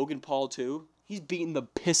about Logan Paul too? He's beating the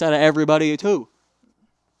piss out of everybody too.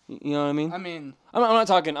 You know what I mean? I mean, I'm not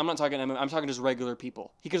talking. I'm talking just regular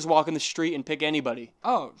people. He could just walk in the street and pick anybody.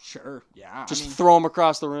 Oh, sure, yeah. Just throw him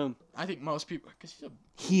across the room. I think most people, because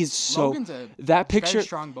Logan's a very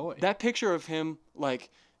strong boy. That picture of him,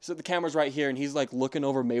 so the camera's right here and he's looking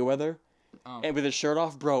over Mayweather, and with his shirt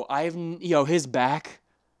off, bro. His back,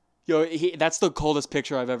 that's the coldest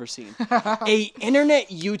picture I've ever seen. A internet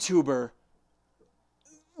YouTuber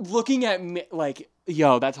looking at me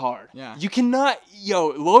that's hard. Yeah. You cannot,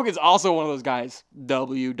 Logan's also one of those guys.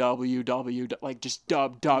 Just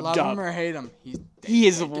dub. Love him or hate him. He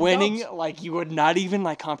is winning you would not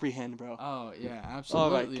even comprehend, bro. Oh, yeah,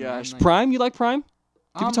 absolutely. Oh, my gosh. Prime? You like Prime?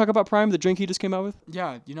 Did we talk about Prime, the drink he just came out with?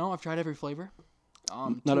 Yeah, I've tried every flavor. 2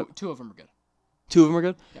 of them are good. 2 of them are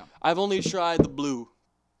good? Yeah. I've only tried the blue.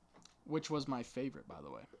 Which was my favorite, by the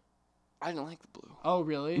way. I didn't like the blue. Oh,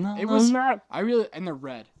 really? No, it was not. And the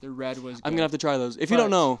red. The red was good. I'm going to have to try those. If you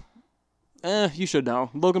don't know, you should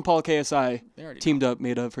know. Logan Paul, KSI teamed up,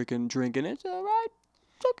 made a freaking drink, and it's all right.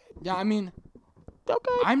 It's okay. Yeah, I mean,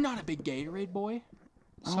 okay. I'm not a big Gatorade boy.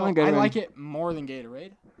 So I like it more than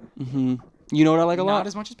Gatorade. Mm-hmm. You know what I like a lot? Not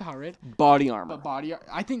as much as Powerade. Body Armor. But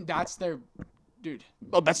I think that's their dude.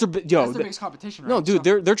 Oh, that's their biggest competition, right? No, dude,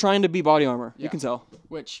 they're trying to be Body Armor. Yeah. You can tell.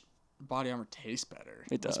 Which Body Armor tastes better.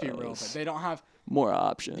 It does. Let's be real, but they don't have more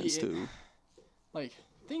options too. Like,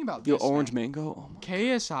 think about the this. orange man. mango. Oh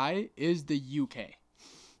KSI is the UK.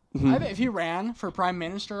 Mm-hmm. I bet if he ran for prime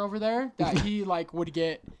minister over there, that he like would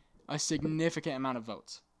get a significant amount of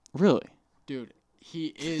votes. Really? Dude, he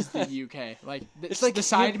is the UK. Like, it's like the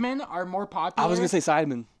Sidemen are more popular. I was gonna say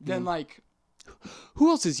Sidemen. Than like, who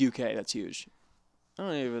else is UK? That's huge. I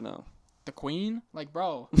don't even know. The Queen, like,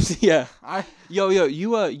 bro. Yeah. Yo,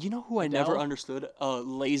 you know who I never understood?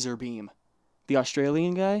 Laser Beam, the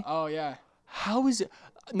Australian guy. Oh yeah. How is it?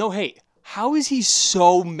 No, hey. How is he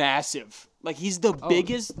so massive? Like, he's the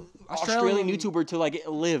biggest Australian YouTuber to like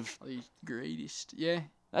live. The greatest. Yeah.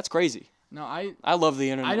 That's crazy. No, I love the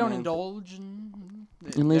internet. I don't indulge in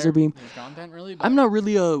Laser Beam. Their content really. But I'm not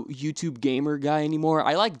really a YouTube gamer guy anymore.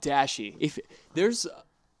 I like Dashy. If there's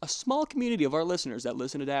a small community of our listeners that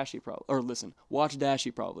listen to Dashy watch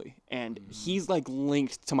Dashy probably, and he's like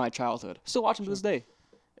linked to my childhood. Still watch him to this day.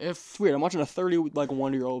 It's weird. I'm watching a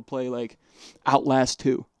 31-year-old play like Outlast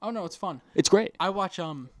 2. Oh no, it's fun. It's great. I watch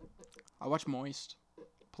Moist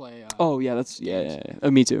play. Oh yeah, that's yeah.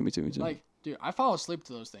 Me too. Like, dude, I fall asleep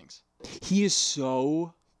to those things. He is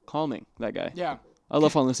so calming. That guy. Yeah. I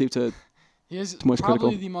love falling asleep to. He has Moist probably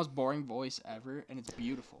Critical. the most boring voice ever, and it's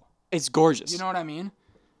beautiful. It's gorgeous. You know what I mean?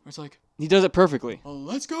 It's like he does it perfectly. Oh,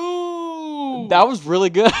 let's go. That was really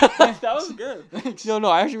good. That was good. No,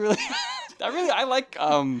 I actually really. I like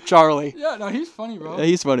Charlie. Yeah, no, he's funny, bro. Yeah,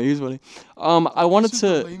 he's funny. I wanted to.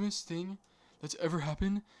 The lamest thing that's ever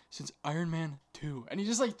happened since Iron Man 2, and he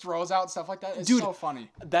just like throws out stuff like that. It's so funny.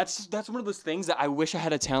 That's one of those things that I wish I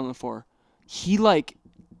had a talent for. He like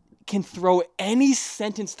can throw any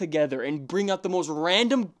sentence together and bring out the most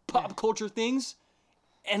random pop culture things,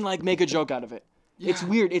 and like make a joke out of it. Yeah. It's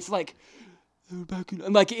weird. It's like. I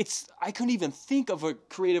couldn't even think of a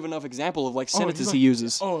creative enough example of like sentences he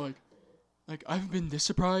uses. Like, I've been this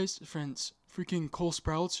surprised since freaking Cole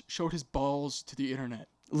Sprouts showed his balls to the internet.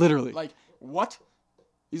 Literally. Like, what?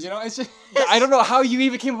 You know, it's just... I don't know how you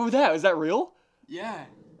even came up with that. Is that real? Yeah.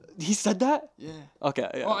 He said that? Yeah. Okay,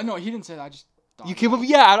 yeah. Well, no, he didn't say that. I just thought you came up...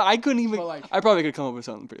 Yeah, I couldn't even... Like, I probably could come up with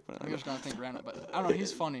something pretty funny. I'm just going to think random, but I don't know.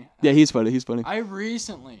 He's funny. Yeah, he's funny. I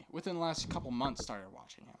recently, within the last couple months, started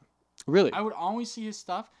watching him. Really? I would always see his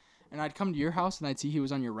stuff, and I'd come to your house, and I'd see he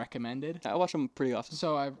was on your recommended. I watch him pretty often.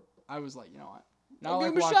 So I was like, you know what? Now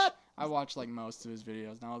I watch like most of his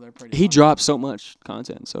videos. Now they're pretty. He drops so much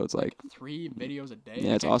content, so it's like 3 videos a day.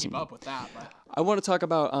 Yeah, it's awesome. Keep up with that, but I want to talk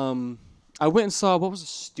about I went and saw what was a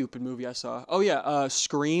stupid movie I saw? Oh yeah,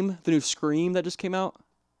 Scream, the new Scream that just came out.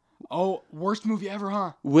 Oh, worst movie ever,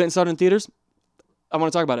 huh? Went and saw it in theaters. I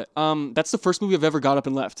want to talk about it. That's the first movie I've ever got up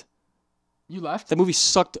and left. You left? That movie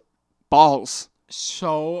sucked balls.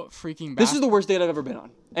 So freaking bad. This is the worst date I've ever been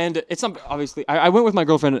on. And it's not, obviously, I went with my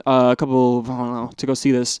girlfriend a couple, I don't know, to go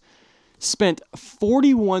see this. Spent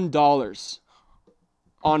 $41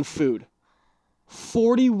 on food.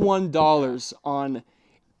 $41 on,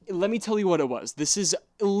 let me tell you what it was. This is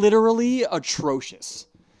literally atrocious.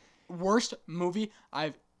 Worst movie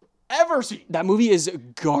I've ever seen. That movie is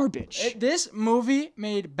garbage. This movie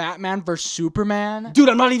made Batman vs. Superman. Dude,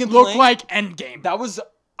 I'm not even look like Endgame.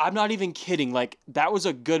 I'm not even kidding. Like, that was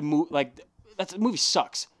a good movie. Like, that movie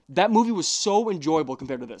sucks. That movie was so enjoyable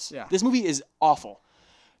compared to this. Yeah. This movie is awful.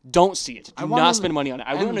 Don't see it. Do not spend money on it.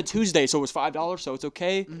 I went on a Tuesday, so it was $5, so it's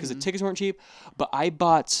okay because the tickets weren't cheap. But I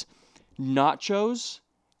bought nachos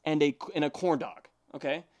and a corn dog.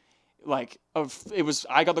 Okay, I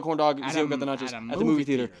got the corn dog. Zio got the nachos at the movie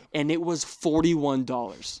theater, and it was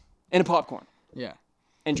 $41 and a popcorn. Yeah,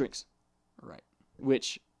 and drinks. Right.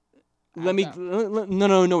 Which.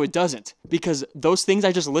 No, it doesn't. Because those things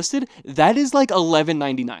I just listed, that is like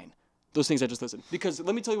 $11.99. Those things I just listed. Because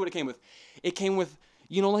let me tell you what it came with. It came with,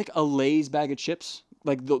 you know, like a Lay's bag of chips,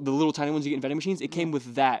 like the little tiny ones you get in vending machines. It came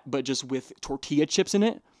with that, but just with tortilla chips in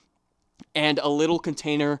it, and a little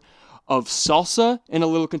container of salsa and a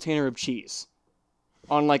little container of cheese,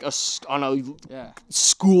 on a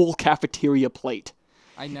school cafeteria plate.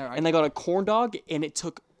 And I got a corn dog, and it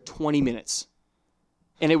took 20 minutes.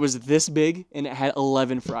 And it was this big, and it had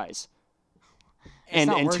 11 fries.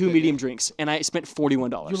 And 2 medium drinks. And I spent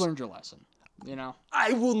 $41. You learned your lesson, you know?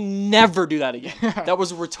 I will never do that again. That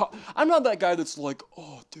was I'm not that guy that's like,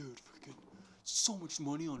 oh, dude, freaking so much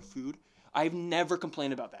money on food. I've never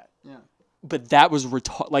complained about that. Yeah. But that was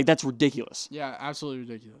that's ridiculous. Yeah, absolutely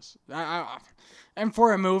ridiculous. And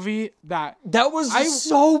for a movie that was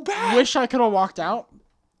so bad. Wish I could have walked out.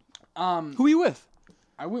 Who were you with?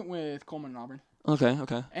 I went with Coleman and Auburn. Okay.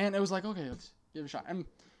 And it was like, okay, let's give it a shot. And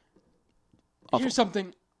Here's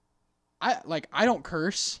something. I don't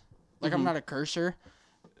curse. Like, I'm not a cursor.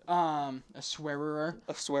 A swearer.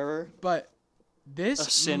 A swearer. But this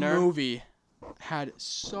A sinner. movie had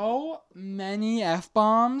so many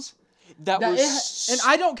F-bombs. And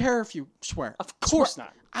I don't care if you swear. Of course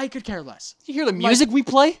not. I could care less. You hear the music we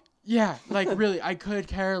play? Yeah, like, really, I could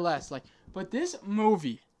care less. Like, but this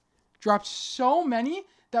movie dropped so many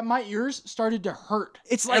that my ears started to hurt.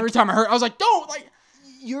 It's like, every time I heard, I was like, don't, like.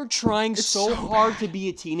 You're trying so hard to be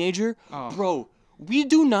a teenager. Oh. Bro, we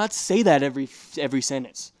do not say that every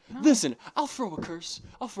sentence. No. Listen, I'll throw a curse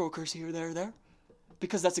here, there.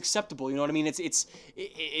 Because that's acceptable, you know what I mean? It's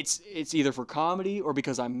either for comedy or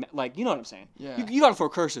because I'm like, you know what I'm saying? Yeah. You gotta throw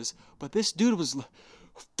curses. But this dude was like,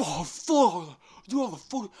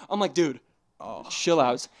 I'm like, dude, chill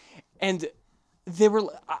out. And they were,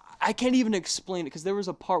 I can't even explain it because there was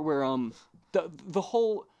a part where the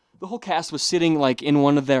whole cast was sitting like in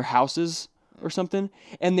one of their houses or something,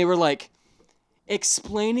 and they were like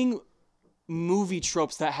explaining movie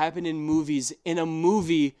tropes that happen in movies in a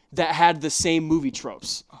movie that had the same movie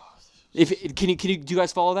tropes. Do you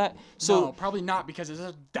guys follow that? So no, probably not because it's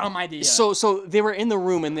a dumb idea. So they were in the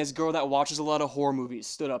room and this girl that watches a lot of horror movies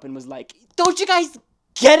stood up and was like, "Don't you guys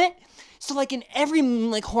get it?" So like in every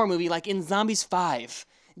like horror movie, like in Zombies 5,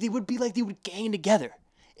 they would gang together,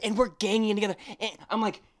 and we're ganging together. And I'm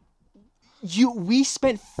like, we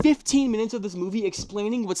spent 15 minutes of this movie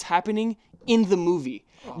explaining what's happening in the movie.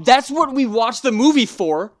 That's what we watched the movie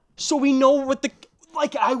for, so we know what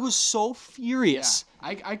I was so furious.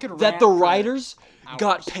 Yeah, I could that the writers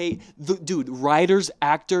got paid. Writers,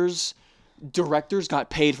 actors, directors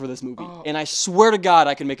got paid for this movie. And I swear to God,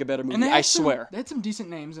 I can make a better movie. I swear. They had some decent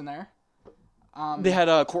names in there. They had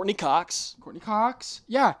Courtney Cox.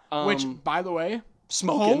 Yeah. Which, by the way,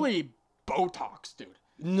 smoking. Holy Botox, dude.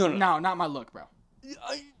 No, not my look, bro.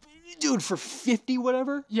 Dude, for 50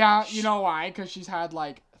 whatever? Yeah, you know why? Because she's had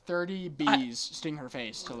like 30 bees sting her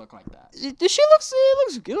face to look like that. It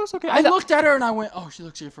looks okay. I looked at her and I went, oh, she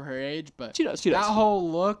looks good for her age, but she does. That whole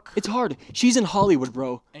look. It's hard. She's in Hollywood,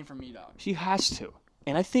 bro. Ain't for me, dog. She has to.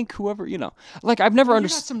 And I think whoever, like I've never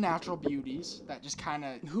understood. You got some natural beauties that just kind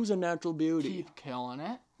of. Who's a natural beauty? Keep killing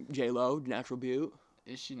it. J-Lo, natural beauty.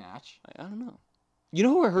 Is she natch? I don't know. You know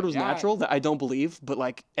who I heard was natural that I don't believe, but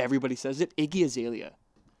like everybody says it? Iggy Azalea.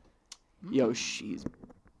 Yo, she's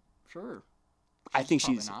sure. I think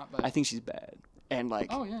she's bad. And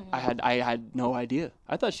like yeah. I had no idea.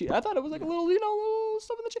 I thought it was like a little, little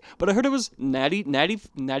stuff in the chin. But I heard it was natty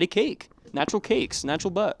cake. Natural cakes,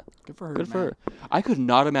 natural butt. Good for her. Good for her. I could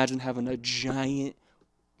not imagine having a giant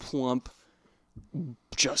plump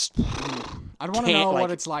just I'd want to know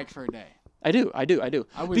what it's like for a day. I do. I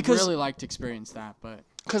would really like to experience that, but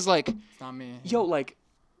cuz like it's not me. Yo, like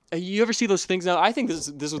you ever see those things now? I think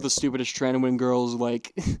this was the stupidest trend when girls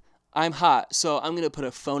like I'm hot, so I'm going to put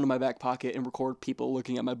a phone in my back pocket and record people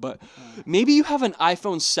looking at my butt. Maybe you have an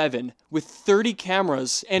iPhone 7 with 30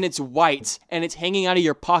 cameras and it's white and it's hanging out of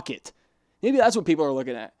your pocket. Maybe that's what people are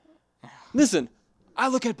looking at. Listen, I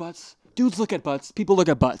look at butts. Dudes look at butts. People look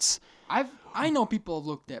at butts. I know people have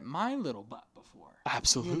looked at my little butt before.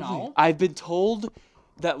 Absolutely. You know? I've been told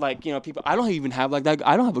that like, people, I don't even have like that.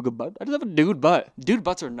 I don't have a good butt. I just have a dude butt. Dude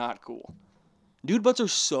butts are not cool. Dude butts are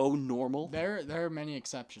so normal. There are many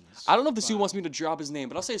exceptions. I don't know if the student wants me to drop his name,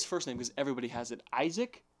 but I'll say his first name because everybody has it.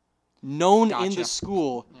 Isaac, known in the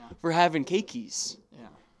school for having keikis. Yeah.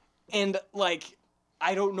 And like,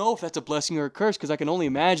 I don't know if that's a blessing or a curse because I can only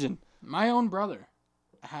imagine. My own brother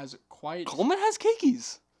has quite. Coleman has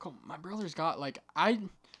keikis. My brother's got like I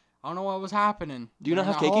don't know what was happening. Do you not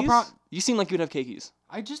have keikis? You seem like you'd have keikis.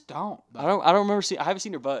 I just don't. I don't remember I haven't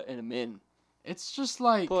seen your butt in a min. It's just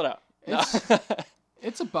like pull it out.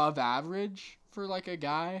 It's above average for like a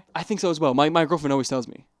guy. I think so as well. My girlfriend always tells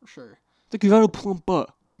me. For sure. Like you got a plump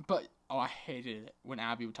butt. But I hated it when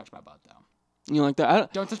Abby would touch my butt though. You know, like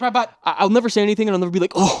that? Don't touch my butt. I'll never say anything and I'll never be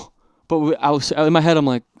like, oh. But in my head I'm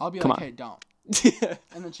like, I'll be come like, on. hey, don't.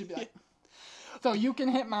 And then she'd be like, so you can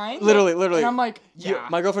hit mine? Literally. And I'm like, yeah.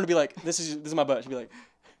 My girlfriend would be like, this is my butt. She'd be like,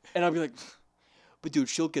 and I'll be like, but dude,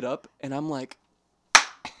 she'll get up and I'm like,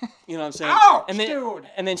 you know what I'm saying? Ouch, dude.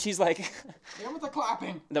 And then she's like, yeah, with the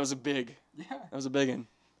clapping. That was a big. Yeah. That was a big one.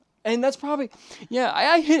 And that's probably,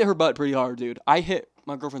 I hit her butt pretty hard, dude. I hit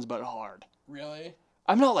my girlfriend's butt hard. Really?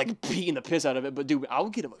 I'm not like beating the piss out of it, but dude, I'll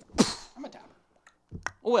get him. I'm a tapper.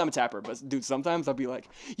 Oh, I'm a tapper, but dude, sometimes I'll be like,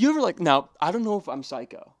 you ever like, now, I don't know if I'm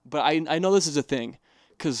psycho, but I know this is a thing,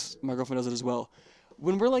 because my girlfriend does it as well.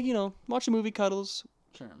 When we're like, watching movie cuddles,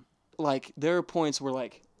 sure. Like, there are points where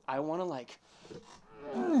like, I want to like,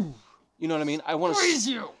 you know what I mean? I want to freeze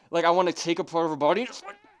you. Like, I want to take a part of her body and just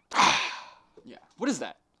like, What is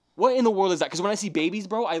that? What in the world is that? Because when I see babies,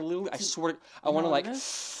 bro, I swear, I want to like.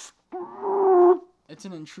 It's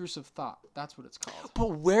an intrusive thought. That's what it's called.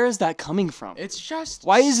 But where is that coming from? It's just.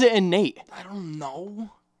 Why is it innate? I don't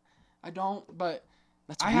know. I don't, but.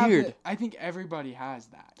 That's weird. I think everybody has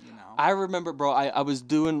that, you know. I remember, bro, I was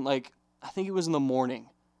doing like, I think it was in the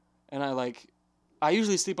morning. And I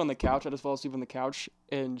usually sleep on the couch. I just fall asleep on the couch.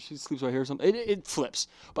 And she sleeps right here or something. It flips.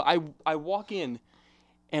 But I walk in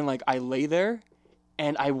and like I lay there.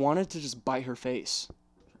 And I wanted to just bite her face.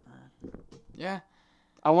 Yeah.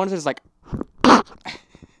 I wanted to just like.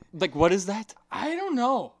 Like, what is that? I don't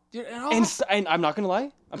know. Dude, and I'm not going to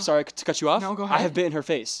lie. I'm sorry to cut you off. No, go ahead. I have bitten her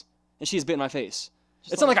face. And she has bitten my face.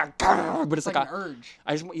 It's not like a. But it's like an urge.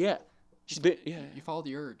 She's bit. Yeah. You follow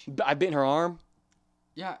the urge. I bit her arm.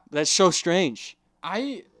 Yeah. That's so strange.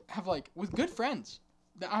 I have, like, with good friends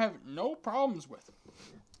that I have no problems with.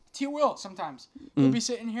 T. Will, sometimes. He'll be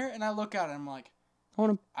sitting here, and I look at him, I'm like,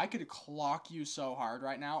 I could clock you so hard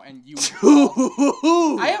right now, and you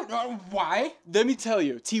would I have no... Why? Let me tell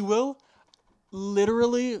you, T. Will,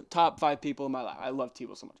 literally top 5 people in my life. I love T.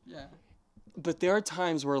 Will so much. Yeah. But there are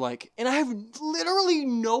times where, like... And I have literally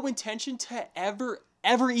no intention to ever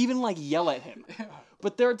even, like, yell at him.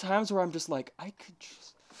 But there are times where I'm just like, I could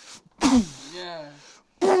just... Yeah.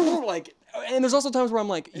 Like... And there's also times where I'm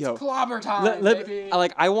like, yo... It's clobber time, baby.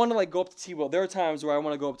 I want to, like, go up to T. Will. There are times where I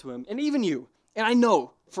want to go up to him. And even you... And I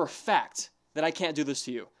know for a fact that I can't do this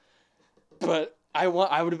to you, but I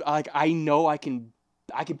know I can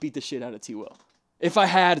beat the shit out of T. Will if I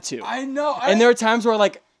had to. I know. And there are times where I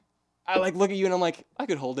look at you and I'm like, I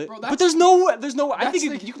could hold it, bro, but there's no. I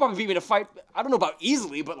think you could probably beat me in a fight. I don't know about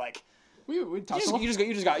easily, but like. We tussle. You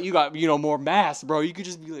just got more mass, bro. You could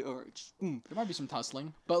just be like, oh, There might be some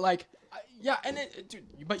tussling, but like, yeah, and dude,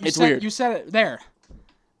 but it's weird. You said it there.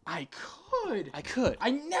 I could. I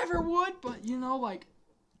never would, but you know, like,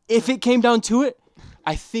 if it came down to it,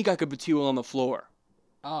 I think I could put T. Will on the floor.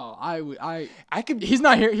 Oh, I could. He's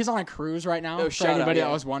not here. He's on a cruise right now. For anybody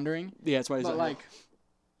that was wondering. Yeah, that's why he's. But like,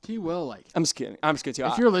 T. Will, like. I'm just kidding. Too.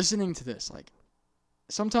 If you're listening to this, like,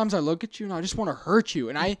 sometimes I look at you and I just want to hurt you,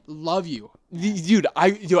 and I love you. Dude, I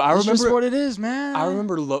remember. It's just what it is, man. I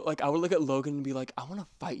remember, I would look at Logan and be like, I want to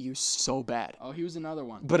fight you so bad. Oh, he was another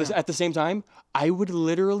one. But at the same time, I would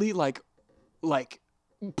literally like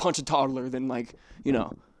punch a toddler than like, you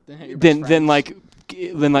know, then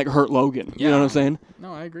hurt Logan. You know what I'm saying?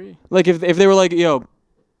 No, I agree. Like if they were like, yo,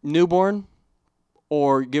 newborn,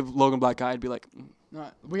 or give Logan black eye, I'd be like, no,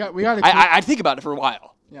 we got. I'd think about it for a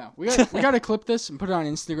while. Yeah, we got to clip this and put it on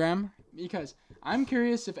Instagram because I'm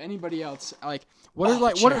curious if anybody else like we're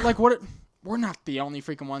not the only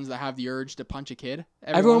freaking ones that have the urge to punch a kid.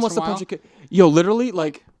 Everyone wants to punch a kid. Yo, literally,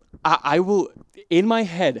 like I will in my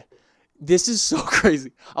head. This is so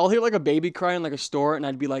crazy. I'll hear like a baby cry in like a store, and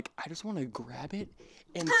I'd be like, I just want to grab it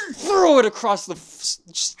and throw it across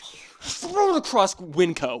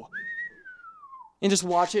Winco, and just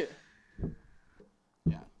watch it.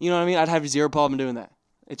 Yeah, you know what I mean. I'd have zero problem doing that.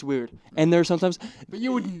 It's weird. And there are sometimes. But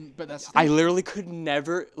you wouldn't. But that's. I literally could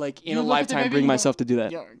never, like, in a lifetime, bring myself to do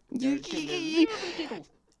that.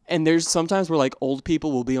 And there's sometimes where like old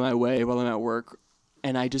people will be in my way while I'm at work.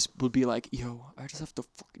 And I just would be like, yo, I just have to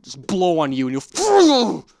fucking just blow on you, and you'll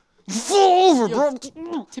fall over, bro.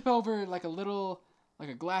 Tip over like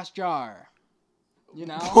a glass jar. You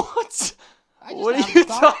know? What? What are you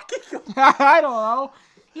talking about? I don't know.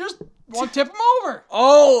 You just want to tip them over.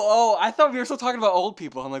 Oh, I thought we were still talking about old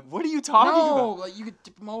people. I'm like, what are you talking about? No, like you could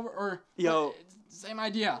tip them over, or same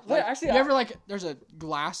idea. Like, actually, you ever like there's a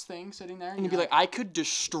glass thing sitting there, and you'd be like, I could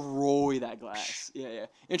destroy that glass. Yeah.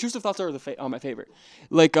 Intrusive thoughts are my favorite.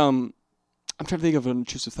 Like, I'm trying to think of an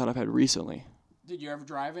intrusive thought I've had recently. Did you ever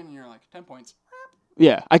drive in and you're like 10 points?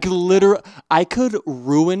 Yeah, I could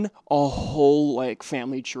ruin a whole like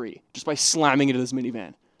family tree just by slamming into this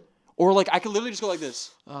minivan. Or like I could literally just go like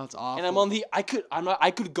this. Oh, it's awful. And I'm on the I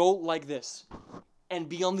could go like this and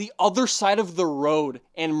be on the other side of the road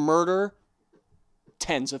and murder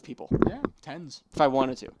tens of people. Yeah, tens. If I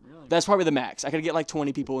wanted to. Really? That's probably the max. I could get like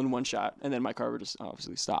 20 people in one shot, and then my car would just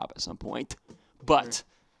obviously stop at some point. But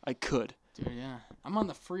I could. Dude, yeah. I'm on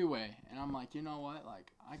the freeway, and I'm like, you know what?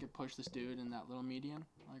 Like, I could push this dude in that little median,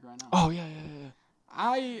 like right now. Oh, yeah.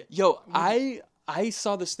 I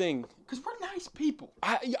saw this thing. Because we're nice people.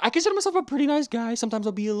 I consider myself a pretty nice guy. Sometimes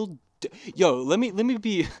I'll be a little... let me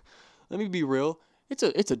be real. It's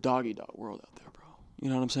a doggy dog world out there, bro. You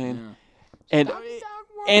know what I'm saying? Yeah.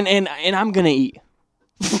 And I'm gonna eat.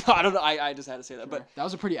 I don't know. I just had to say that, but that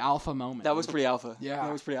was a pretty alpha moment. That was pretty alpha. Yeah,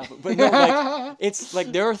 that was pretty alpha. But no, like it's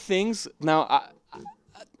like there are things now.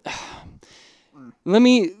 Let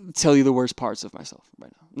me tell you the worst parts of myself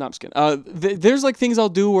right now. No, I'm just kidding. There's like things I'll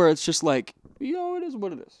do where it's just like, it is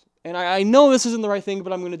what it is. And I know this isn't the right thing,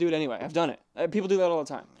 but I'm going to do it anyway. I've done it. People do that all the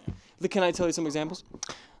time. Can I tell you some examples?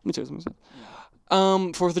 Let me tell you some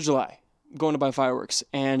examples. 4th of July, going to buy fireworks.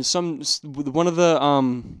 And one of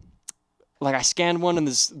the, like I scanned one and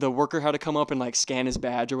the worker had to come up and like scan his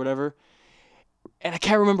badge or whatever. And I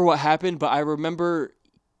can't remember what happened, but I remember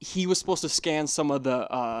he was supposed to scan some of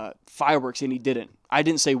the fireworks and he didn't. I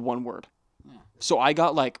didn't say one word. Yeah. So I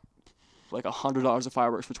got like $100 of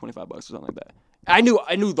fireworks for $25 or something like that. I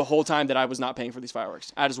knew the whole time that I was not paying for these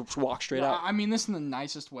fireworks. I just walked straight out. I mean this in the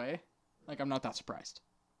nicest way. Like, I'm not that surprised.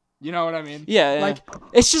 You know what I mean? Yeah. Like,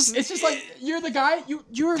 it's just like, you're the guy,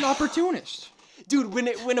 you're an opportunist. Dude, when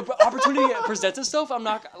an opportunity presents itself, I'm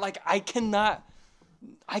not, like, I cannot,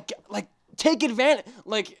 take advantage.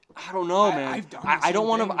 Like, I don't know, man. I don't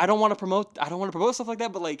want to promote stuff like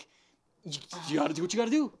that, but, like, you got to do what you got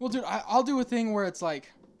to do. Well, dude, I'll do a thing where it's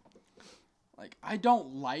like, I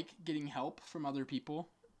don't like getting help from other people.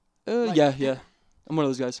 Yeah. I'm one of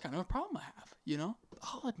those guys. It's kind of a problem I have, you know?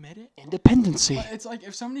 I'll admit it. Independency. But it's like,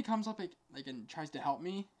 if somebody comes up, like, and tries to help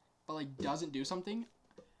me, but, like, doesn't do something,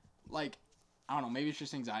 like, I don't know, maybe it's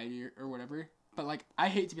just anxiety or whatever, but, like, I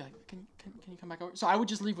hate to be like, can you come back over? So I would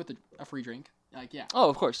just leave with a free drink. Like, yeah. Oh,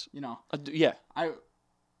 of course. You know. Yeah.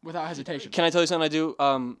 Without hesitation. Can I tell you something I do?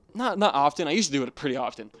 Not often. I used to do it pretty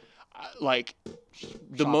often. Like,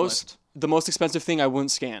 the most expensive thing I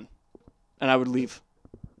wouldn't scan, and I would leave.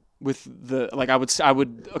 With I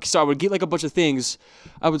would get like a bunch of things,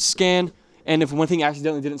 I would scan, and if one thing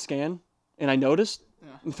accidentally didn't scan, and I noticed,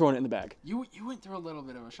 I'm throwing it in the bag. You went through a little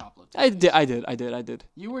bit of a shoplifting. I did.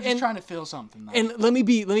 You were just trying to feel something, though. And let me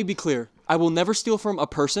be clear. I will never steal from a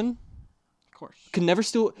person. Of course. Can never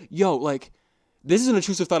steal. Like, this is an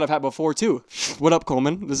intrusive thought I've had before too. What up,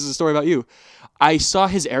 Coleman? This is a story about you. I saw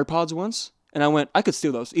his AirPods once, and I went, I could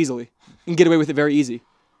steal those easily and get away with it very easy.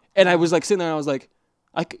 And I was like sitting there, and I was like,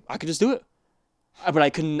 I could just do it, but I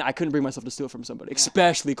couldn't bring myself to steal from somebody,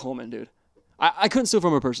 especially Coleman, dude. I couldn't steal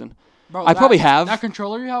from a person. Bro, probably have that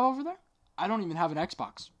controller you have over there. I don't even have an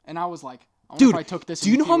Xbox, and I was like, dude, if I took this.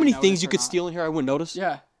 Do you know how many things you could steal in here I wouldn't notice?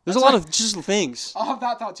 Yeah, there's a lot of just things. I'll have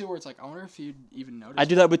that thought too, where it's like, I wonder if you'd even notice. I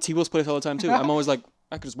do that with T-Will's place all the time too. I'm always like,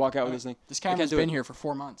 I could just walk out with this thing. This camera's been here for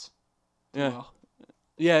 4 months. Yeah,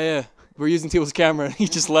 yeah. We're using T-Will's camera. He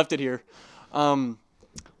just left it here.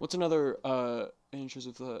 What's another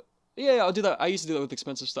intrusive thought? Yeah, I'll do that. I used to do that with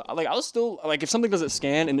expensive stuff. Like, I'll still, like, if something doesn't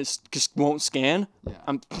scan and it just won't scan,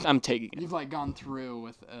 I'm taking it. You've, like, gone through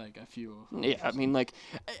with, like, a few. Yeah, I mean, like,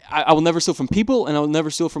 I will never steal from people, and I will never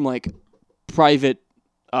steal from, like, private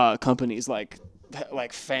companies, like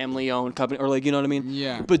family-owned company, or, like, you know what I mean?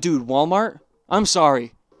 Yeah. But, dude, Walmart, I'm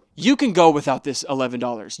sorry. You can go without this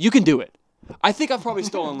 $11. You can do it. I think I've probably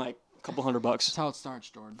stolen, like, couple $100. That's how it starts,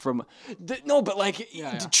 Jordan. No, but like,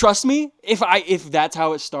 trust me, if that's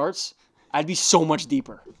how it starts, I'd be so much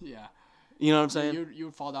deeper. Yeah. You know what I'm saying? You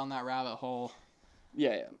would fall down that rabbit hole.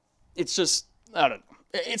 Yeah. It's just, I don't know.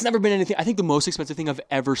 It's never been anything. I think the most expensive thing I've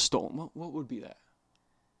ever stolen. What would be that?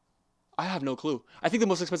 I have no clue. I think the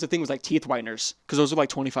most expensive thing was like teeth whiteners, because those are like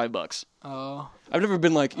 $25. Oh. I've never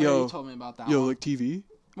been like, yo. You told me about that. Yo, like TV.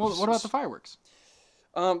 Well, what about the fireworks?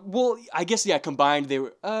 Well, I guess, combined they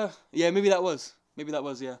were, maybe that was,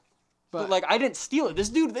 yeah. But like, I didn't steal it. This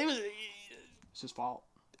dude, It's his fault.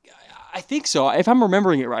 I think so, if I'm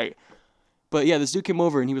remembering it right. But yeah, this dude came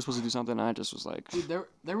over and he was supposed to do something, and I just was like... Dude,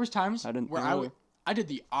 there was times where I did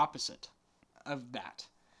the opposite of that.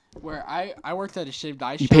 Where I worked at a shaved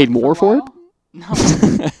ice shack. You paid more for it?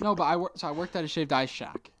 No, but I worked at a shaved ice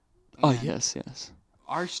shack. Oh, yes.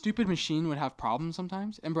 Our stupid machine would have problems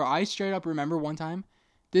sometimes. And bro, I straight up remember one time,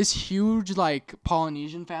 this huge, like,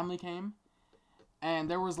 Polynesian family came, and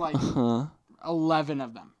there was, like, 11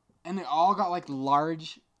 of them. And they all got, like,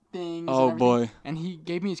 large things. Oh, boy. And he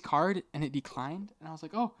gave me his card, and it declined. And I was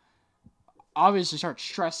like, oh. Obviously start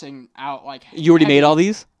stressing out, like... You already made all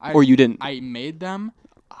these? Or you didn't? I made them.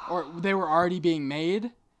 Or they were already being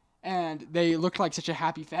made. And they looked like such a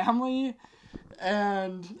happy family.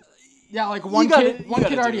 And... Yeah, like, one kid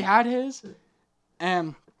already had his.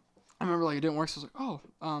 And... I remember, like, it didn't work, so I was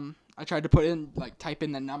like, I tried to type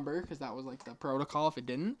in the number, because that was, like, the protocol if it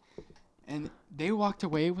didn't. And they walked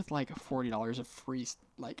away with, like, $40 of free,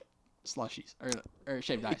 like, slushies, or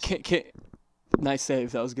shaved ice. Nice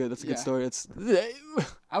save. That was good. That's a good story. So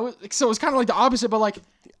it was kind of like the opposite, but, like...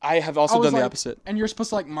 I have also done the opposite. And you're supposed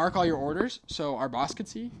to, like, mark all your orders, so our boss could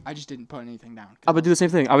see. I just didn't put anything down. I would do the same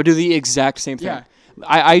thing. I would do the exact same thing. Yeah.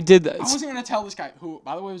 I did... I wasn't going to tell this guy, who,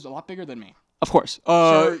 by the way, was a lot bigger than me. Of course.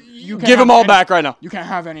 Sir, you can't give them have all any- back right now. You can't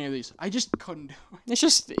have any of these. I just couldn't do it. It's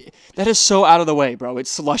just that is so out of the way, bro.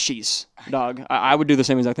 It's slushies, dog. I would do the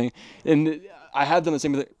same exact thing, and I have done the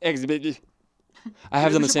same. I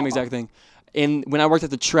have done the same exact thing. And when I worked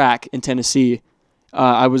at the track in Tennessee,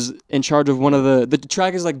 I was in charge of one of the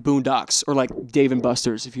track is like Boondocks or like Dave and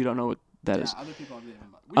Buster's, if you don't know what that is. Other people have Dave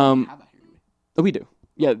and Buster's. We don't have that here, do we? We do.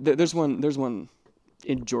 Yeah, there's one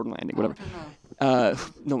in Jordan Landing, whatever.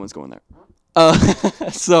 No one's going there.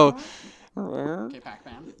 So. Okay,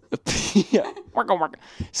 Pac-Man. Yeah.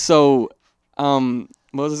 So, what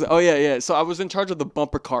was it? Oh yeah. So I was in charge of the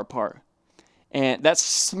bumper car part, and that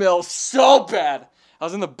smells so bad. I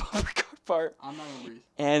was in the bumper car part. I'm not gonna breathe.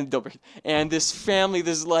 And don't breathe. And this family,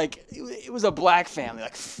 it was a black family,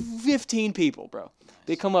 like 15 people, bro.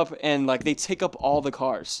 They come up and like they take up all the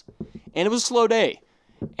cars, and it was a slow day,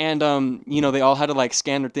 and they all had to like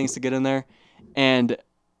scan their things to get in there, and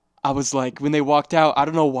I was like, when they walked out, I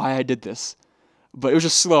don't know why I did this, but it was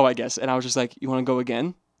just slow, I guess. And I was just like, you want to go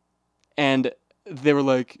again? And they were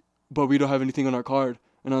like, but we don't have anything on our card.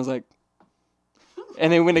 And I was like,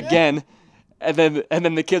 and they went again. And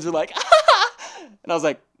then the kids were like, and I was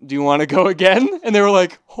like, do you want to go again? And they were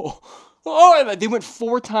like, oh, and they went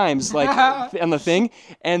 4 times like on the thing.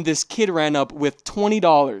 And this kid ran up with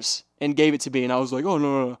 $20 and gave it to me. And I was like, oh,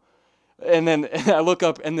 no. And then I look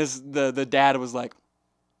up and the dad was like,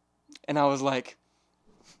 and I was like,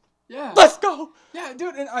 yeah, let's go. Yeah,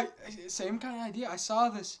 dude, and same kind of idea. I saw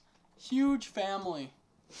this huge family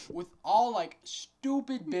with all like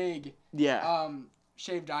stupid big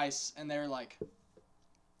shaved ice, and they're like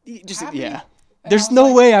just happy. Yeah. And There's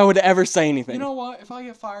no way I would ever say anything. You know what? If I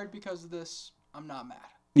get fired because of this, I'm not mad.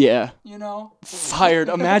 Yeah. You know? Fired.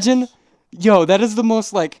 Imagine. Yo, that is the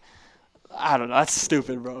most like I don't know. That's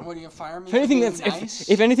stupid, bro. What, are you gonna fire me? If anything, nice?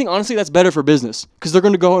 if anything, honestly, that's better for business because they're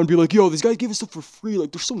gonna go out and be like, "Yo, these guys give us stuff for free.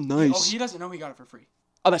 Like, they're so nice." Oh, he doesn't know he got it for free.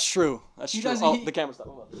 Oh, that's true. That's true. Oh, the camera stopped.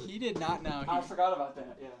 Hold on. He did not know. I forgot about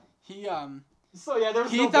that. Yeah. He So yeah, there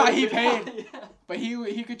was. He thought he paid, but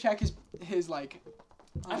he could check his like.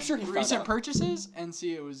 I'm sure he recent purchases and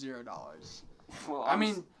see it was $0. Well, I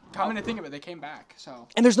mean, coming to think of it, they came back. So.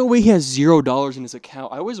 And there's no way he has $0 in his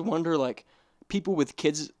account. I always wonder, like, people with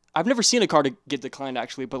kids. I've never seen a card get declined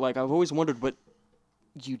actually, but like I've always wondered what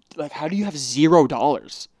how do you have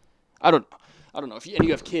 $0? I don't know if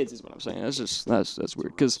you have kids is what I'm saying. That's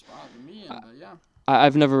weird because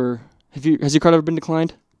I've never has your card ever been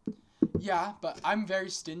declined? Yeah, but I'm very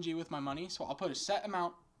stingy with my money, so I'll put a set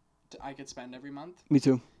amount I could spend every month. Me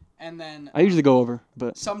too. And then I usually go over,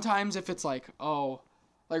 but sometimes if it's like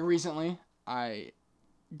recently I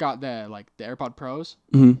got the AirPod Pros.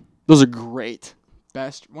 Mm-hmm. Those are great.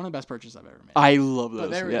 One of the best purchases I've ever made. I love those.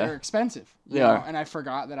 But they're expensive. They are. And I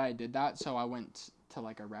forgot that I did that, so I went to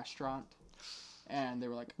like a restaurant, and they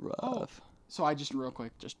were like, rough. "Oh," so I just real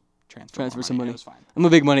quick transfer some money. It was fine. I'm a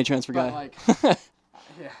big money transfer guy. Like,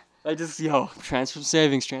 yeah. I just transfer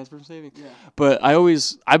savings. Yeah. But I don't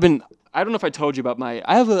know if I told you about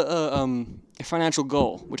I have a financial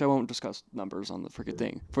goal, which I won't discuss numbers on the freaking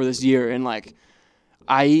thing for this year, and like,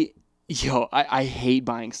 I hate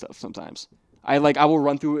buying stuff sometimes. I will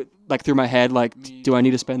run through it through my head do I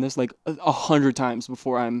need to spend this 100 times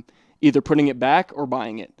before I'm either putting it back or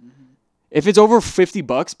buying it. Mm-hmm. If it's over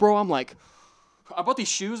 $50, bro, I'm like, I bought these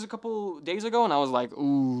shoes a couple days ago and I was like,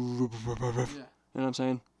 ooh, you know what I'm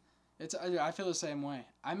saying? I feel the same way.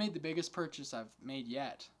 I made the biggest purchase I've made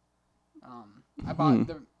yet. I bought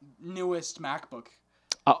the newest MacBook.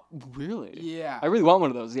 Really? Yeah. I really want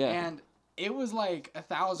one of those. Yeah. And it was like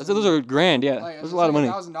 $1,000. Those are grand. Yeah. Those are a lot of money.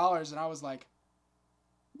 $1,000, and I was like,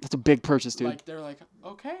 that's a big purchase, dude. They're like,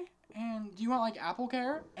 okay, and do you want Apple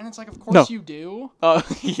Care? And it's like, of course you do.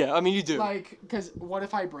 Yeah, I mean you do. Because what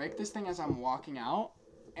if I break this thing as I'm walking out?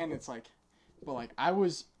 And it's like, but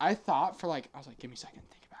I thought for I was like, give me a second,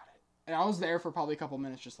 think about it. And I was there for probably a couple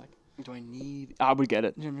minutes, just do I need? I would get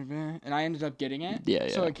it. And I ended up getting it. Yeah.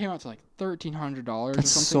 So it came out to $1,300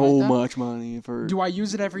 That's or something like that. so much money for. Do I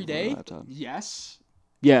use it every day? Laptop. Yes.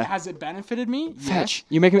 Yeah. Has it benefited me? Fetch. Yes.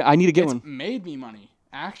 You make me. I need to get one. It's made me money.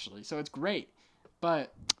 Actually, so it's great,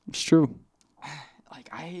 but it's true.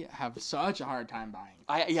 I have such a hard time buying.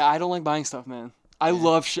 I don't like buying stuff, man. I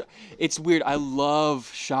love it's weird. I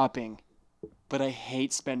love shopping, but I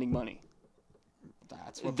hate spending money.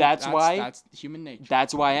 That's why that's human nature.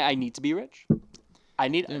 That's why I need to be rich.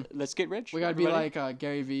 Let's get rich. We gotta be like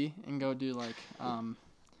Gary Vee and go do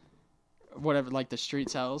whatever, the street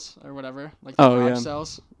sells or whatever, the garage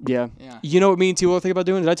sells. Yeah. You know what me and T-Will think about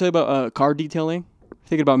doing? Did I tell you about car detailing?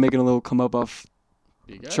 Thinking about making a little come up off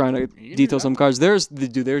trying to detail some cars. There's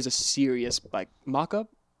a serious mock-up.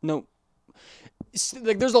 No,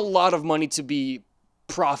 like there's a lot of money to be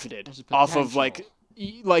profited off of like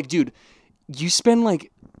dude, you spend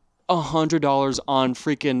like $100 on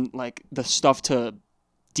freaking like the stuff to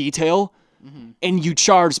detail, and you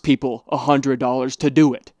charge people $100 to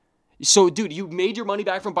do it. So, dude, you made your money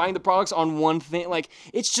back from buying the products on one thing. Like,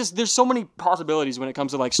 it's just, there's so many possibilities when it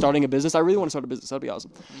comes to, like, starting a business. I really want to start a business. That'd be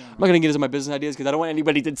awesome. Yeah, I'm not going to get into my business ideas because I don't want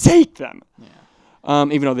anybody to take them. Yeah.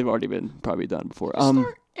 Even though they've already been probably done before.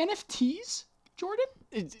 Start NFTs, Jordan?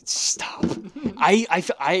 Stop.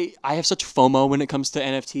 I have such FOMO when it comes to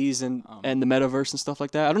NFTs and the metaverse and stuff like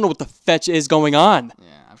that. I don't know what the fetch is going on. Yeah,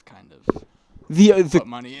 I've kind of put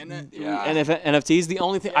money in it. Yeah. NFTs. The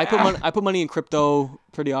only thing I put money in crypto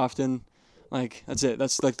pretty often. Like that's it.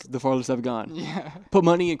 That's like the farthest I've gone. Yeah. Put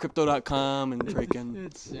money in crypto.com and freaking.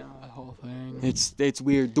 It's the whole thing. It's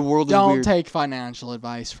weird. The world is weird. Don't take financial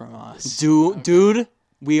advice from us, dude.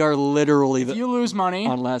 We are literally if you lose money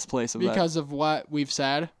on last place because of what we've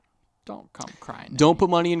said, don't come crying. Don't put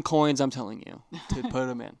money in coins. I'm telling you to put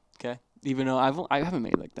them in. Okay. Even though I haven't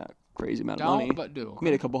made like that crazy amount of money. But do. Okay.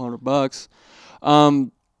 Made a couple $100.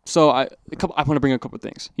 So I want to bring up a couple of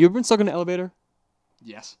things. You ever been stuck in an elevator?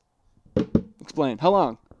 Yes. Explain. How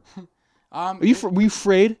long? Were you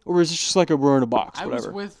afraid, or was it just like we're in a box? I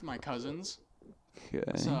whatever? was with my cousins. Okay.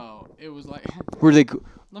 So it was like. Were they?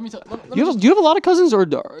 Let me tell. Do you have a lot of cousins, or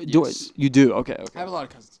yes. You do? Okay. I have a lot of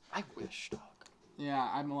cousins. I wish, dog. Yeah,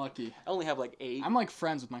 I'm lucky. I only have like 8. I'm like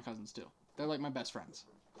friends with my cousins too. They're like my best friends.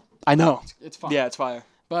 I know. It's fun. Yeah, it's fire.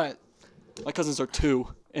 But my cousins are 2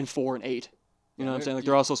 and 4 and 8. You know what I'm saying? Like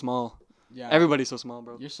they're all so small. Yeah. Everybody's so small,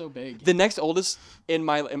 bro. You're so big. The next oldest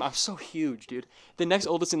I'm so huge, dude. The next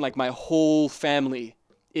oldest in like my whole family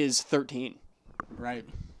is 13. Right.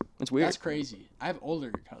 That's weird. That's crazy. I have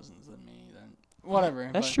older cousins than me. Then whatever.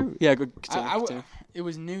 That's true. Yeah. Good. It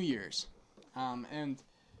was New Year's, and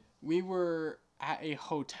we were at a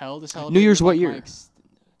hotel to celebrate. New Year's what year? Like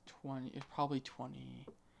 20. It's probably 20.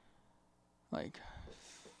 Like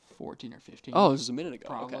 14 or 15. Oh, this was a minute ago.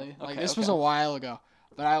 Probably. Okay. This was a while ago.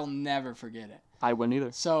 But I'll never forget it. I wouldn't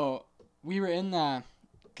either. So we were in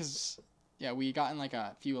we got in like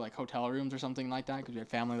a few like hotel rooms or something like that because we had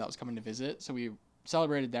family that was coming to visit. So we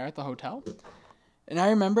celebrated there at the hotel. And I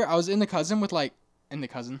remember I was in the cousin.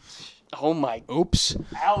 Oh my. Oops.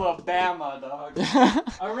 Alabama, dog.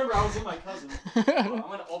 I remember I was in my cousin. I'm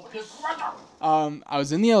gonna open this. I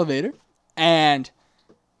was in the elevator, and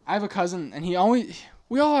I have a cousin, and we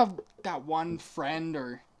all have that one friend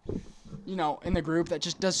or. In the group that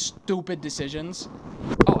just does stupid decisions.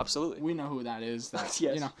 Oh, absolutely. We know who that is.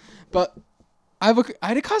 Yes. But I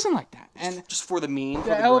had a cousin like that, and just for the meme.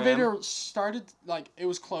 The elevator started it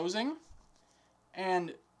was closing,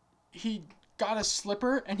 and he got a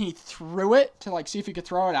slipper and he threw it to see if he could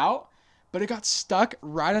throw it out, but it got stuck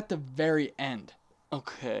right at the very end.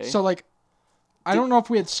 Okay. So I don't know if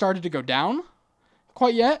we had started to go down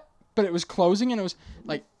quite yet, but it was closing and it was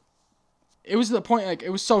it was to the point it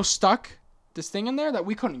was so stuck, this thing in there, that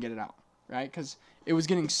we couldn't get it out, right? Because it was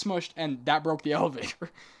getting smushed and that broke the elevator.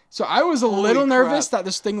 So I was a little nervous that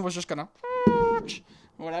this thing was just gonna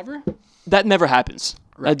whatever. That never happens.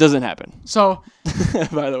 Right. That doesn't happen. So,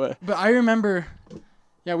 by the way. But I remember,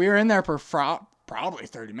 we were in there for probably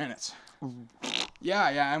 30 minutes.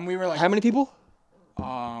 Yeah, and we were like. How many people?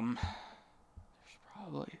 There's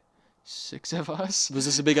probably 6 of us. Was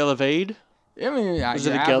this a big elevade? I mean, was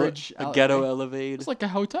it a ghetto elevate? It's like a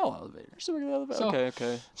hotel elevator. Just a regular elevator. So,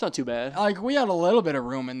 okay. It's not too bad. We had a little bit of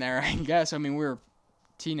room in there, I guess. I mean, we were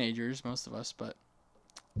teenagers, most of us, but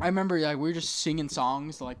I remember we were just singing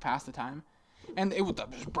songs to pass the time, and it was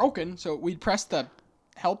broken. So we'd press the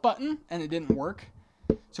help button, and it didn't work.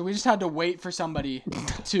 So we just had to wait for somebody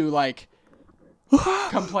to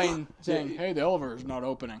complain, saying, "Hey, the elevator's not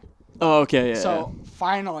opening." Oh, okay, yeah. So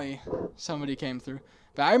finally, somebody came through,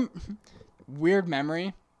 but weird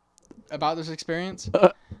memory about this experience.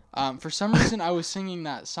 For some reason, I was singing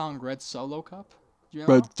that song "Red Solo Cup." You know?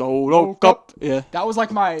 Red Solo Cup. Yeah. That was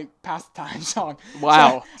my pastime song.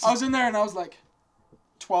 Wow. So I was in there and I was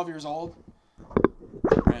 12 years old.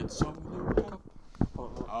 Red Solo Cup,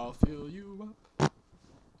 I'll fill you up.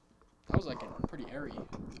 That was pretty airy.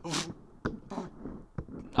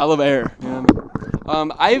 I love air. Yeah.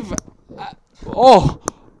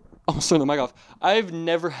 Almost turned the mic off. I've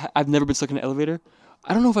never been stuck in an elevator.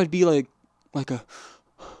 I don't know if I'd be I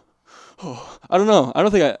don't know.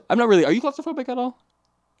 I'm not really. Are you claustrophobic at all?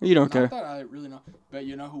 Or you don't care? Not that I really know. But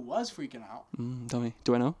you know who was freaking out? Tell me.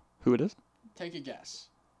 Do I know who it is? Take a guess.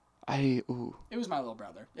 Ooh. It was my little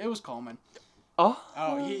brother. It was Coleman.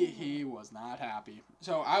 Oh, he was not happy.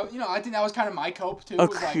 So I think that was kind of my cope too. Okay.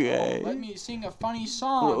 Was like, let me sing a funny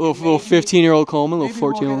song. Little 15-year-old Coleman, little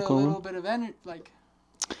 14-year-old Coleman. A little bit of energy, like.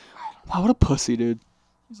 Wow, what a pussy, dude.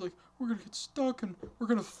 He's like, we're gonna get stuck and we're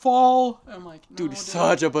gonna fall. And I'm like, no, dude,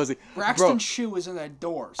 such a pussy. Braxton's shoe is in that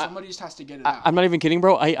door. Somebody just has to get it out. I'm not even kidding,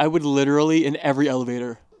 bro. I would literally in every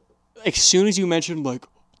elevator, as soon as you mentioned like,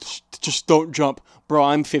 just don't jump, bro.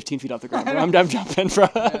 I'm 15 feet off the ground, bro. I'm jumping, bro.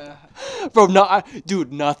 Yeah. Bro,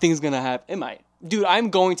 dude, nothing's gonna happen. It might. Dude, I'm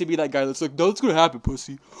going to be that guy that's like, no, it's gonna happen,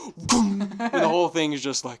 pussy. And the whole thing is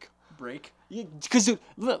just like break. Because dude,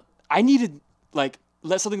 look, I need to like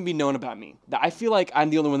let something be known about me that I feel like I'm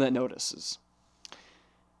the only one that notices.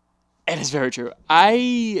 And it's very true.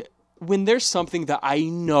 When there's something that I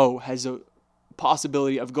know has a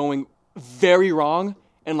possibility of going very wrong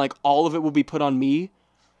and like all of it will be put on me,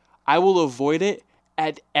 I will avoid it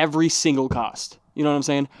at every single cost. You know what I'm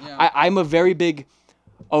saying? Yeah. I'm a very big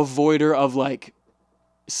avoider of like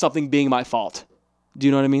something being my fault. Do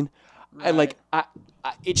you know what I mean? Right.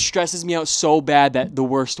 It stresses me out so bad that the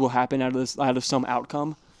worst will happen out of some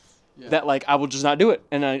outcome that like I will just not do it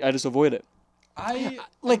and I just avoid it. I'm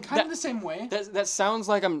kind of the same way. That sounds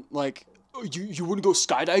like I'm like, oh, you wouldn't go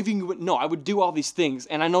skydiving? No, I would do all these things,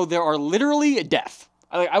 and I know there are literally death.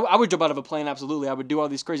 I would jump out of a plane, absolutely. I would do all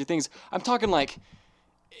these crazy things. I'm talking like,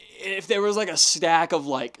 if there was like a stack of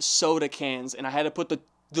like soda cans and I had to put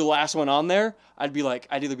the last one on there, I'd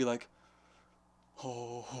either be like,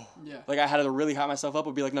 oh, yeah. Like I had to really hype myself up.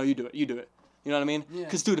 I'd be like, no, you do it. You know what I mean? Yeah.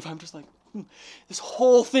 Because dude, if I'm just like, this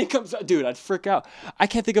whole thing comes out, dude, I'd freak out. I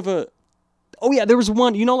can't think of a. Oh yeah, there was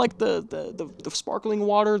one. You know, like the sparkling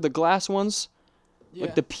water, the glass ones. Yeah.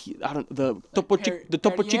 Like the Topo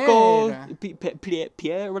Chico,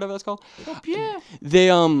 Pierre, whatever that's called. Oh, Pierre. They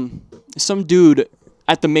some dude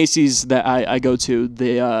at the Macy's that I go to,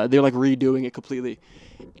 they're like redoing it completely,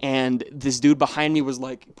 and this dude behind me was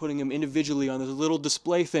like putting them individually on this little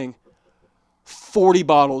display thing. 40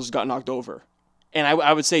 bottles got knocked over, and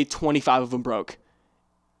I would say 25 of them broke,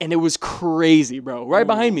 and it was crazy, bro. Right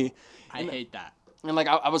behind me. I hate that. And like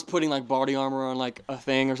I was putting like body armor on like a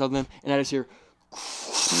thing or something, and I just hear.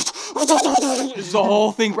 It's the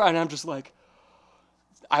whole thing, bro. And I'm just like,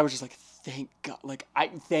 I was just like, thank God. Like,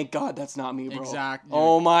 thank God that's not me, bro. Exactly.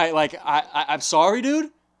 Oh my, like, I'm sorry,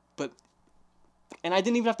 dude. But, and I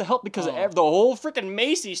didn't even have to help because the whole freaking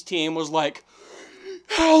Macy's team was like,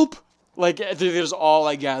 help. Like, they just all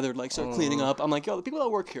like gathered, like, started cleaning up. I'm like, yo, the people that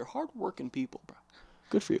work here, hard-working people, bro.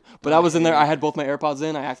 Good for you. But I was in there. I had both my AirPods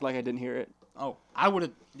in. I acted like I didn't hear it. Oh, I would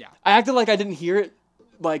have, yeah. I acted like I didn't hear it,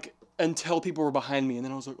 like, until people were behind me, and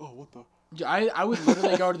then I was like, oh, what the? I would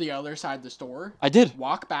literally go to the other side of the store. I did.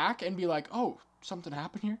 Walk back and be like, oh, something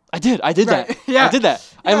happened here? I did right. that. Yeah. I did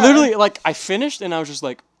that. Yeah. I literally, like, I finished, and I was just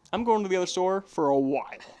like, I'm going to the other store for a while.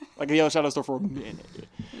 Like, the other side of the store for a minute.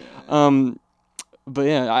 Yeah. But,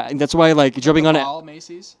 yeah, that's why, like, jumping on it. All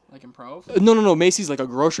Macy's? Like, Improv? No. Macy's, like, a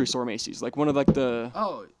grocery store Macy's. Like, one of, like, the...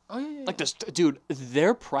 Oh, yeah. Like, this, dude,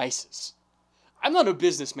 their prices. I'm not a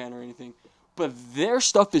businessman or anything. But their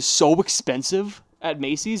stuff is so expensive at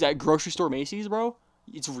Macy's, at grocery store Macy's, bro.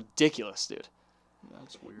 It's ridiculous, dude.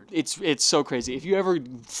 That's weird. It's so crazy. If you ever,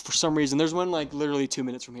 for some reason, there's one like literally 2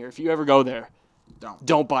 minutes from here. If you ever go there,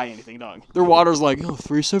 don't buy anything, dog. Their water's like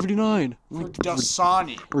 $3.79. For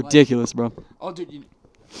Dasani. Ridiculous, bro. Oh, dude,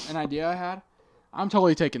 an idea I had. I'm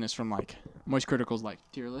totally taking this from like Moist Critical's like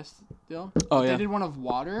tier list deal. Oh yeah. They did one of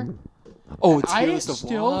water. Oh, a tier list of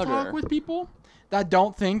water. I still talk with people that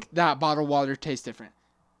don't think that bottled water tastes different.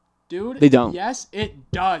 Dude, they don't. Yes,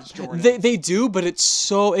 it does, Jordan. They do, but it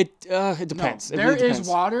depends. No, there is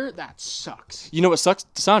water that sucks. You know what sucks?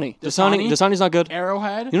 Dasani. Dasani's not good.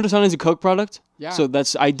 Arrowhead. You know Dasani's a Coke product? Yeah. So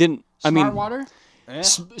Smart water?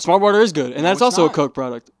 Smart water is good, and that's also a Coke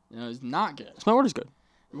product. No, it's not good. Smart water's good.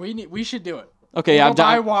 We should do it. Okay, yeah, I'm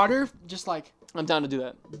down. Buy water, just like I'm down to do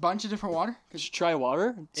that. A bunch of different water. Just try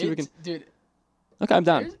water. See if we can. Dude. Okay, I'm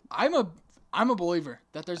down. I'm a believer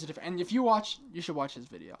that there's a different. And if you watch, you should watch his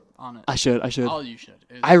video on it. I should. Oh, you should.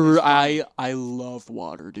 I love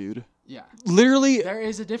water, dude. Yeah. Literally. There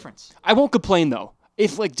is a difference. I won't complain though.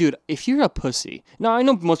 If you're a pussy. Now I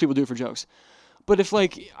know most people do it for jokes, but if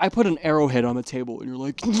like I put an Arrowhead on the table and you're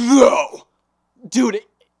like, no, dude,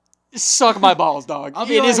 suck my balls, dog.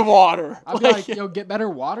 It is water. I'll be like, yo, get better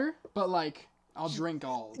water, but like. I'll drink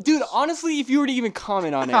all. Dude, honestly, if you were to even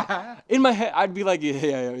comment on it, in my head, I'd be like,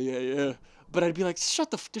 yeah. But I'd be like, just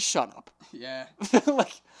shut up. Yeah.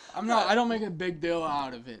 Like, I don't make a big deal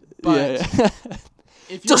out of it. But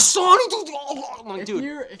if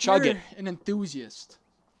you're an enthusiast,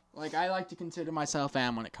 like I like to consider myself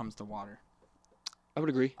when it comes to water. I would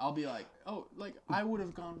agree. I'll be like, oh, like I would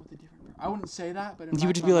have gone with a different. I wouldn't say that, but in You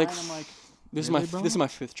would back be of my like, mind, I'm like, this really, is bro? this is my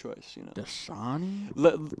fifth choice. You know.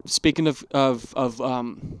 Dasani. Speaking of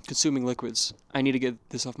consuming liquids, I need to get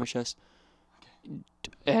this off my chest.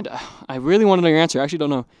 And I really want to know your answer. I actually don't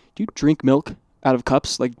know. Do you drink milk out of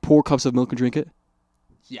cups? Like pour cups of milk and drink it?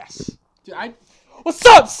 Yes. Dude, What's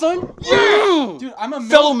up, son? Yeah! Dude, I'm a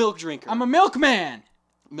fellow milk drinker. I'm a milkman.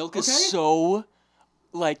 Milk is so,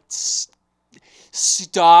 like,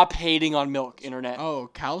 stop hating on milk, internet.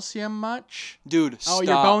 Oh, calcium much? Dude, stop. Oh,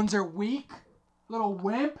 your bones are weak? Little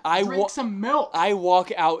wimp? Drink some milk. I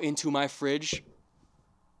walk out into my fridge,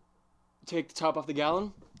 take the top off the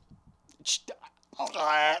gallon.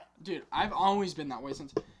 Dude, I've always been that way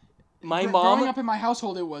since... My mom... Growing up in my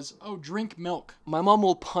household, it was, drink milk. My mom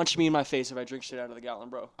will punch me in my face if I drink shit out of the gallon,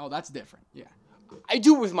 bro. Oh, that's different. Yeah. I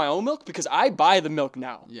do it with my own milk because I buy the milk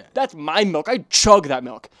now. Yeah. That's my milk. I chug that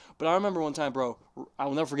milk. But I remember one time, bro, I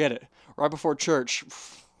will never forget it. Right before church,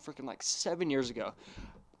 freaking like 7 years ago,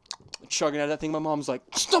 chugging out of that thing, my mom's like,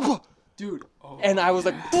 stop! Dude. Oh, and I was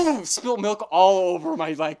like, boom, spilled milk all over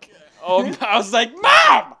my, like, I was like,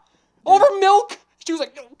 Mom! Over milk? She was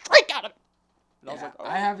like, no, drink out of it. And I was like, oh.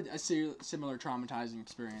 I have a similar traumatizing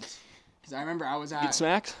experience. Because I remember I was at... Get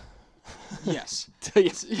smacked? Yes.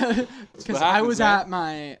 Because I was at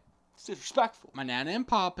my... It's disrespectful. My Nana and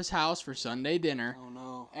Papa's house for Sunday dinner. Oh,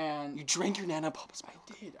 no. And... You drank your Nana and Papa's milk?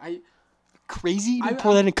 Dude, Crazy? You didn't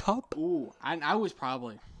pour that in a cup? Ooh. I was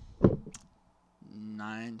probably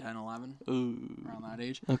 9, 10, 11. Ooh. Around that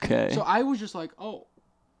age. Okay. So I was just like, oh...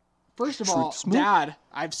 First of all, Dad,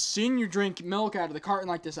 I've seen you drink milk out of the carton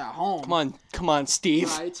like this at home. Come on, Steve.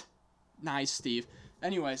 Right? Nice, Steve.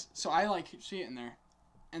 Anyways, so I, like, see it in there.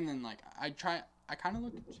 And then, like, I kind of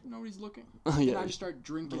look, nobody's looking. Oh, yeah. And I just start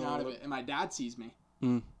drinking out of it. And my dad sees me.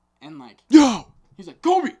 Mm. And, like, yo! He's like,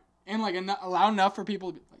 Kobe! And, like, loud enough for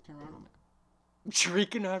people to, like, turn around. I'm like,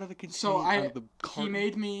 drinking out of the container. So he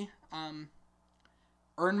made me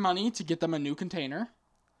earn money to get them a new container.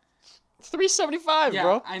 $3.75, yeah,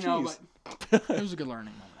 bro. I know, but it was a good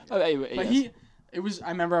learning moment. I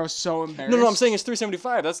remember I was so embarrassed. No, I'm saying it's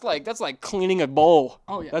 $3.75. That's like cleaning a bowl.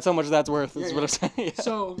 Oh yeah. That's how much that's worth. That's what I'm saying. Yeah.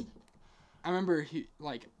 So, I remember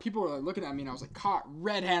people were like, looking at me and I was like caught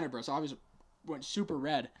red-handed, bro. So I went super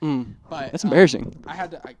red. But that's embarrassing. I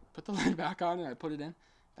put the lid back on and I put it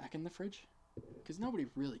back in the fridge. Because nobody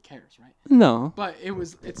really cares, right? No. But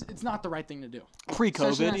it's not the right thing to do.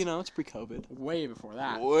 Pre-COVID, it's pre-COVID. Way before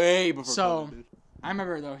that. Way before so, COVID, dude. I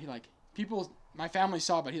remember, though, my family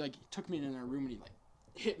saw, but he, took me in their room and he,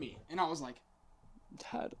 hit me. And I was like...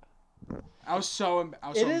 Dad. I was so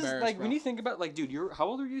embarrassed, like, bro. when you think about, like, dude, how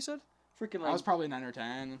old are you, said? Freaking, like... I was probably 9 or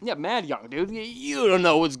 10. Yeah, mad young, dude. You don't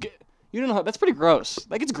know what's good. You don't know that's pretty gross.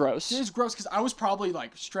 Like, it's gross. It is gross, because I was probably,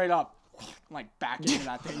 straight up... back into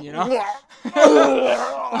that thing, you know? You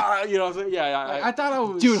know what I'm saying? Yeah. I thought I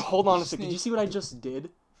was... Dude, hold on a second. Did you see what I just did?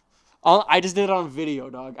 I just did it on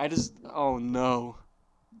video, dog. Oh, no.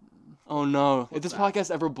 Oh, no. If this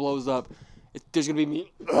podcast ever blows up, there's going to be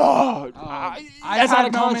me... that's out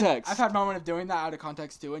of context. I've had a moment of doing that out of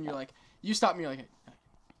context, too, and you're like... You stopped me, you're like...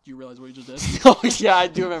 Do you realize what you just did? Oh, yeah, I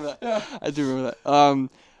do remember that. Yeah. I do remember that.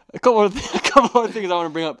 A couple of things I want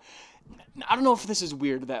to bring up. I don't know if this is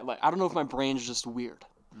weird I don't know if my brain's just weird.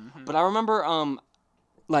 Mm-hmm. But I remember I'm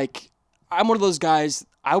one of those guys,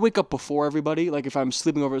 I wake up before everybody, like if I'm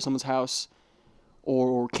sleeping over at someone's house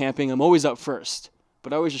or camping, I'm always up first.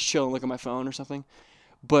 But I always just chill and look at my phone or something.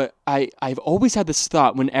 But I've always had this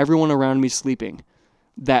thought when everyone around me is sleeping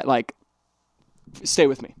that stay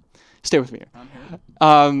with me here.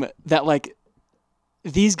 I'm here. That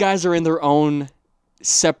these guys are in their own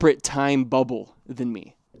separate time bubble than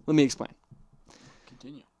me. Let me explain.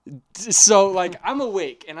 Continue. So, I'm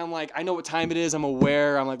awake, and I'm I know what time it is. I'm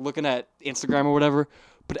aware. I'm, looking at Instagram or whatever.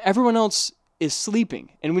 But everyone else is sleeping.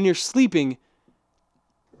 And when you're sleeping,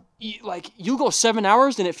 you go 7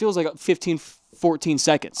 hours, and it feels like 15, 14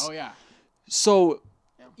 seconds. Oh, yeah. So,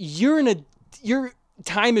 your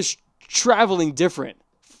time is traveling different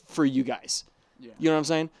for you guys. Yeah. You know what I'm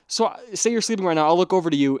saying? So, say you're sleeping right now. I'll look over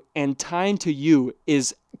to you, and time to you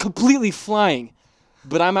is completely flying.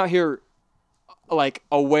 But I'm out here,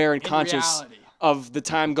 aware and conscious of the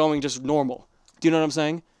time going just normal. Do you know what I'm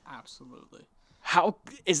saying? Absolutely. How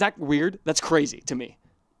is that weird? That's crazy to me,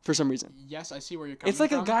 for some reason. Yes, I see where you're coming from.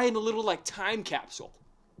 It's from. A guy in a little, time capsule.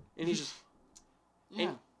 And he's just...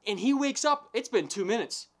 Yeah. And he wakes up, it's been 2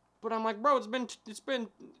 minutes. But I'm bro, it's been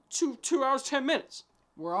 2 hours, 10 minutes.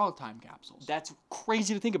 We're all time capsules. That's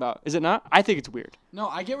crazy to think about. Is it not? I think it's weird. No,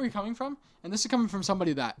 I get where you're coming from, and this is coming from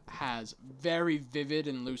somebody that has very vivid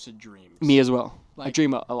and lucid dreams. Me as well. I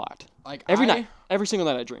dream a lot. Like every night. Every single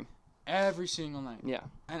night I dream. Every single night. Yeah.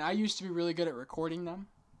 And I used to be really good at recording them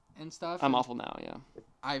and stuff. I'm awful now, yeah.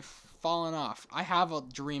 I've fallen off. I have a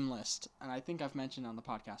dream list, and I think I've mentioned on the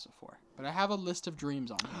podcast before. But I have a list of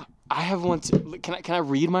dreams on here. I have one too. Can I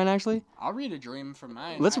read mine actually? I'll read a dream from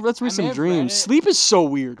mine. Let's read some dreams. Sleep is so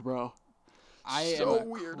weird, bro. I am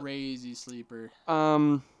a crazy sleeper.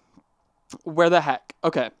 Where the heck?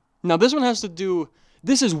 Okay. Now this one has to do.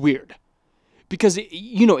 This is weird, because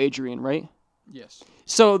you know Adrian, right? Yes.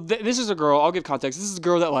 So this is a girl. I'll give context. This is a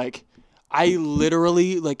girl that like, I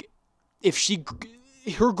literally like, if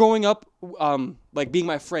her growing up, like being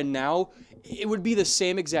my friend now, it would be the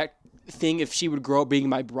same exact thing if she would grow up being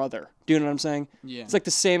my brother. Do you know what I'm saying? Yeah. It's like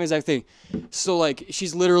the same exact thing. So like,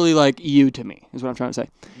 she's literally like you to me, is what I'm trying to say.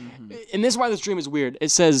 Mm-hmm. And this is why this dream is weird. It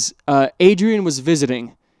says, Adrian was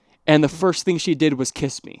visiting, and the first thing she did was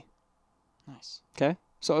kiss me. Nice. Okay.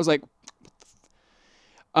 So I was like,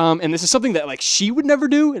 and this is something that like she would never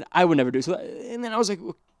do and I would never do. So and then I was like,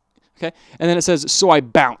 okay. And then it says, so I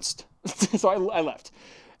bounced. So I left,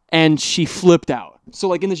 and she flipped out. So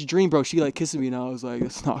like in this dream, bro, she like kissed me, and I was like,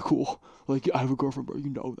 that's not cool. Like, I have a girlfriend, bro. You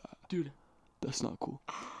know that, dude. That's not cool.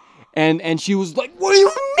 And she was like, what do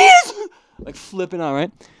you mean? Like flipping out,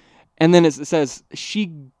 right? And then it says she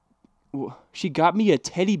got me a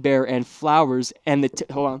teddy bear and flowers, and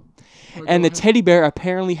the teddy bear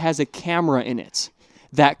apparently has a camera in it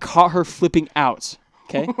that caught her flipping out.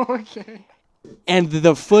 Okay. Okay. And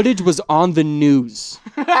the footage was on the news.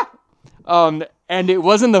 And it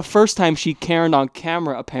wasn't the first time she Karened on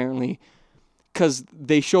camera, apparently, because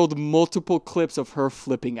they showed multiple clips of her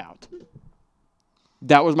flipping out.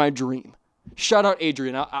 That was my dream. Shout out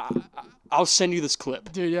Adrian. I'll send you this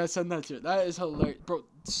clip. Dude, yeah, send that to it. That is hilarious. Bro,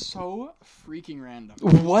 so freaking random.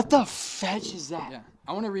 What the fetch is that? Yeah.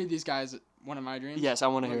 I want to read these guys one of my dreams. Yes, I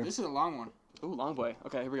want to hear. This is a long one. Ooh, long boy.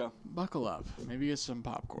 Okay, here we go. Buckle up. Maybe get some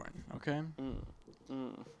popcorn, okay?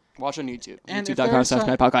 Watch on YouTube. And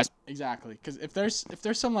YouTube.com/podcast. Exactly. Because if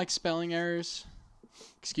there's some like spelling errors,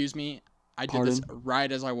 excuse me, I did this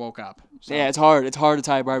right as I woke up. So, yeah, it's hard. It's hard to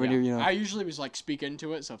type right when you're, you know. I usually was like speak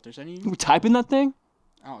into it, so if there's any... You typing that thing?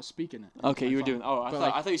 Oh, speaking it. Okay, you were doing... Oh,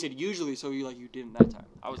 I thought you said usually, so you didn't that time.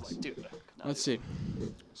 I was like, dude. Let's see.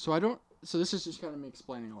 So this is just kind of me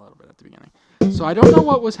explaining a little bit at the beginning. So I don't know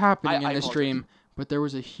what was happening in this dream, but there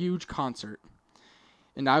was a huge concert,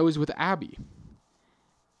 and I was with Abby.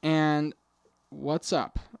 And what's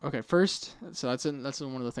up? Okay, first, so that's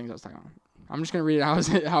one of the things I was talking about. I'm just gonna read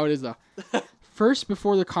it how it is though. First,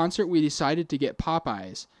 before the concert, we decided to get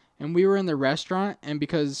Popeyes, and we were in the restaurant, and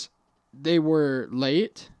because they were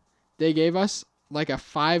late, they gave us like a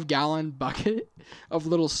 5-gallon bucket of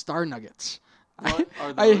little Star Nuggets. What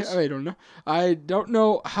are those? I don't know. I don't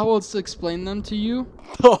know how else to explain them to you.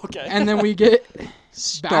 Okay. And then we get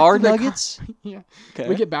Star Nuggets? Yeah. Okay.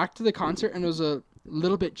 We get back to the concert, and it was a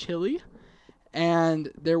little bit chilly,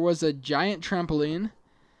 and there was a giant trampoline,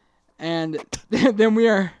 and then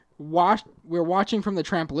we're watching from the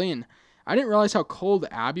trampoline. I didn't realize how cold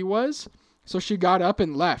Abby was, so she got up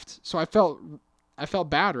and left. So I felt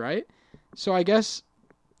bad, right? So I guess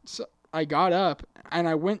I got up and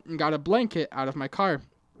I went and got a blanket out of my car,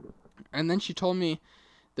 and then she told me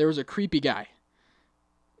there was a creepy guy.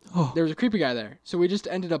 Oh. There was a creepy guy there, so we just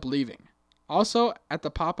ended up leaving. Also, at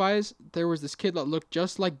the Popeyes, there was this kid that looked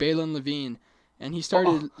just like Balin Levine, and he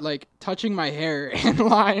started like touching my hair in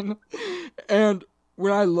line. And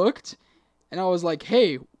when I looked, and I was like,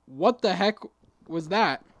 "Hey, what the heck was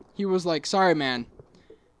that?" He was like, "Sorry, man,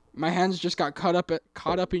 my hands just got caught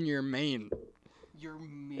up in your mane." Your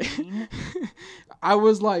mane? I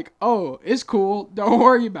was like, "Oh, it's cool. Don't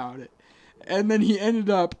worry about it." And then he ended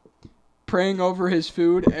up praying over his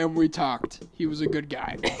food, and we talked. He was a good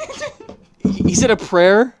guy. He said a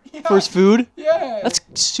prayer for his food? Yeah. That's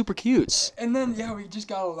super cute. And then, we just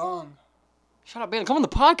got along. Shut up, man. Come on the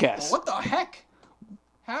podcast. What the heck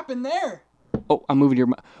happened there? Oh, I'm moving your...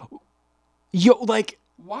 Yo, like...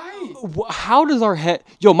 Why? How does our head...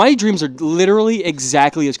 Yo, my dreams are literally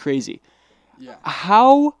exactly as crazy. Yeah.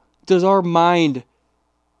 How does our mind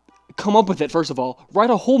come up with it, first of all? Write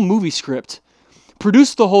a whole movie script.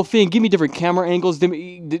 Produce the whole thing. Give me different camera angles,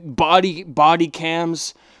 body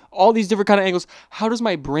cams, all these different kind of angles. How does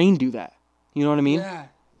my brain do that? You know what I mean? Yeah.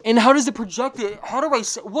 And how does it project it?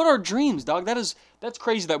 What are dreams, dog? That's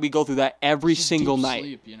crazy that we go through that every single deep night.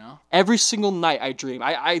 Sleep, you know? Every single night I dream.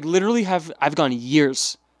 I literally I've gone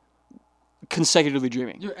years consecutively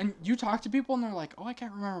dreaming. Dude, and you talk to people and they're like, "Oh, I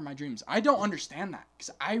can't remember my dreams." I don't understand that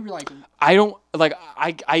because I don't like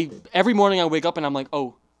I every morning I wake up and I'm like,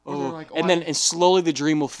 oh, like, and then and slowly the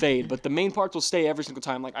dream will fade, but the main parts will stay every single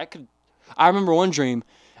time. Like I remember one dream,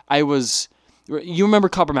 you remember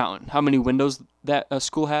Copper Mountain? How many windows that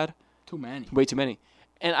school had? too many. Way too many.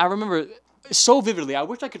 And I remember so vividly. I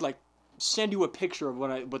wish I could like send you a picture of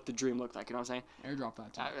what the dream looked like. You know what I'm saying? Airdrop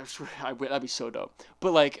that too. That'd be so dope.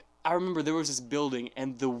 But like I remember there was this building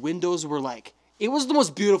and the windows were like, it was the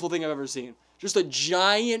most beautiful thing I've ever seen. Just a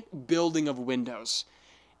giant building of windows.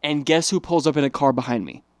 And guess who pulls up in a car behind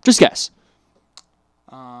me? Just guess.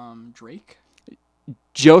 Drake.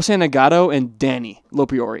 Joe Santagato and Danny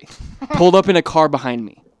Lopriori pulled up in a car behind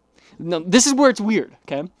me. Now, this is where it's weird,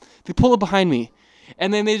 okay? They pull up behind me,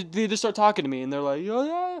 and then they just start talking to me, and they're like, "Oh,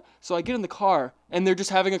 yeah." So I get in the car, and they're just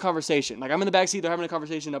having a conversation. Like, I'm in the backseat, they're having a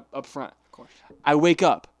conversation up front. Of course. I wake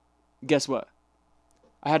up. Guess what?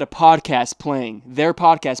 I had a podcast playing, their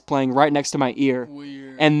podcast playing right next to my ear.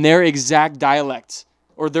 Weird. And their exact dialect,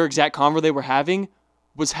 or their exact convo they were having,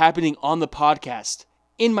 was happening on the podcast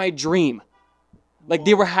in my dream. Like,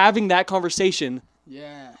 they were having that conversation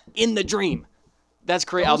in the dream. That's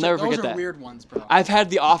great. I'll never forget that. Those are weird ones, bro. I've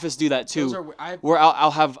had The Office do that, too, where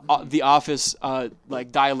I'll have The Office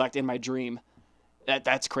like dialect in my dream.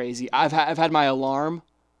 That's crazy. I've had my alarm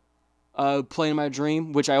play in my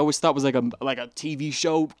dream, which I always thought was like a TV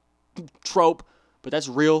show trope, but that's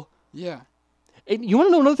real. Yeah. And you want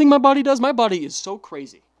to know another thing my body does? My body is so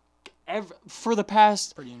crazy. For the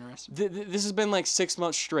past... Pretty interesting. This has been like 6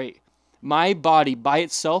 months straight. My body by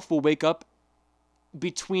itself will wake up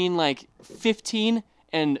between like 15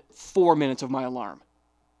 and 4 minutes of my alarm.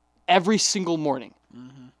 Every single morning.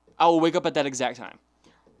 Mm-hmm. I will wake up at that exact time.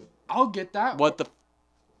 I'll get that. What the...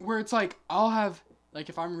 Where it's like, I'll have... Like,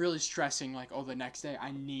 if I'm really stressing, like, the next day,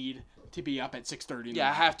 I need to be up at 6:30. Yeah,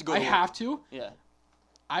 I have to go. I have to. Yeah.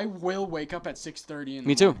 I will wake up at 6:30 in the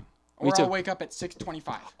Me too. morning. Me too. I'll wake up at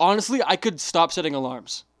 6:25. Honestly, I could stop setting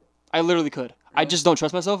alarms. I literally could. Really? I just don't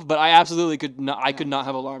trust myself, but I absolutely could not. I could not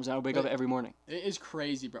have alarms. I would wake up every morning. It is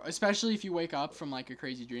crazy, bro. Especially if you wake up from, like, a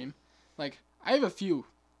crazy dream. Like, I have a few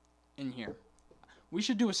in here. We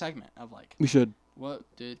should do a segment of, like... We should. What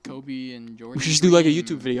did Kobe and Jordan We should just do, like, a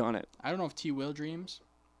YouTube video on it. I don't know if T. Will dreams.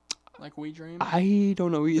 Like we dream? I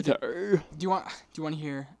don't know either. Do you want to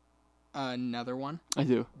hear another one? I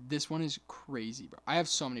do. This one is crazy, bro. I have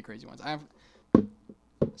so many crazy ones. I have...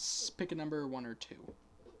 Pick a number, 1 or 2.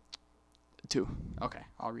 2. Okay,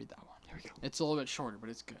 I'll read that one. Here we go. It's a little bit shorter, but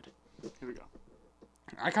it's good. Here we go.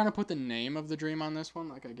 I kind of put the name of the dream on this one.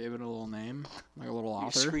 Like, I gave it a little name. Like a little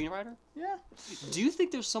author. Screenwriter? Yeah. Do you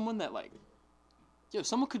think there's someone that, like... Yo,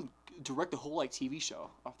 someone could direct a whole, like, TV show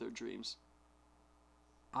off their dreams?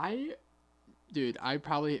 Dude,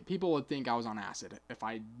 people would think I was on acid if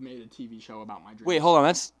I made a TV show about my dreams. Wait, hold on,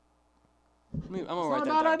 I'm gonna write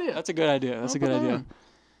that down. Idea. That's a good idea. That's a good idea.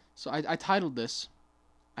 So I titled this,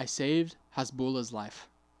 I Saved Hasbullah's Life.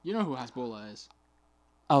 You know who Hasbullah is?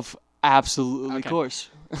 Of absolutely course.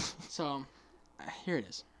 So, here it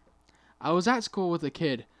is. I was at school with a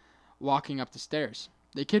kid walking up the stairs.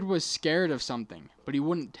 The kid was scared of something, but he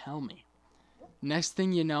wouldn't tell me. Next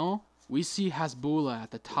thing you know, we see Hasbullah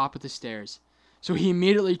at the top of the stairs. So he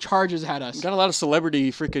immediately charges at us. You got a lot of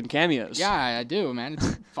celebrity freaking cameos. Yeah, I do, man.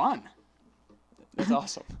 It's fun. That's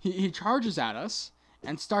awesome. He charges at us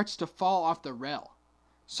and starts to fall off the rail.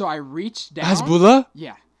 So I reached down. Hasbullah?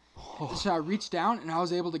 Yeah. Oh. So I reached down and I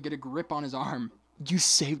was able to get a grip on his arm. You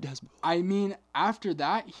saved Hasbullah. I mean, after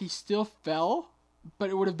that, he still fell, but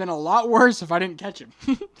it would have been a lot worse if I didn't catch him.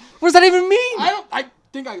 What does that even mean? I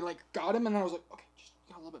think I got him and then I was like, okay, just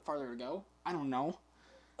got a little bit farther to go. I don't know.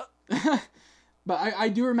 But I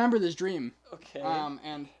do remember this dream. Okay.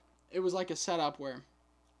 And it was like a setup where,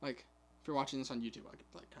 like, if you're watching this on YouTube, I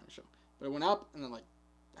could kind of show. But it went up and then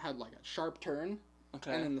had a sharp turn.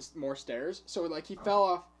 Okay. And then more stairs. So he fell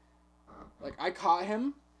off. Like I caught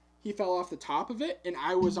him, he fell off the top of it, and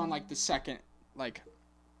I was on the second.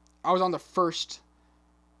 I was on the first.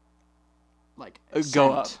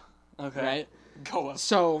 Go up. Okay. Right. Go up.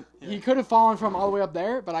 So he could have fallen from all the way up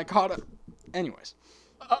there, but I caught him. Anyways.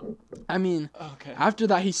 I mean, after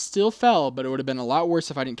that, he still fell, but it would have been a lot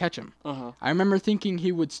worse if I didn't catch him. Uh-huh. I remember thinking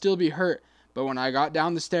he would still be hurt, but when I got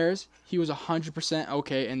down the stairs, he was 100%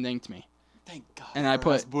 okay and thanked me. Thank God. And I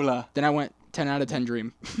put, then I went 10 out of 10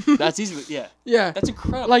 dream. That's easy. Yeah. Yeah. That's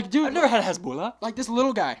incredible. Dude. I've never had Hasbullah. This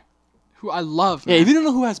little guy, who I love. Yeah, if you don't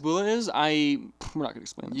know who Hasbullah is, we're not going to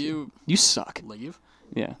explain it to you. You suck. Leave.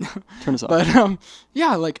 Yeah. Turn us off. But,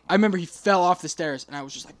 yeah, I remember he fell off the stairs, and I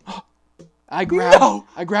was just like, oh. I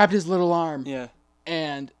grabbed his little arm. Yeah.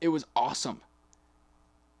 and it was awesome.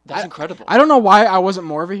 That's incredible. I don't know why I wasn't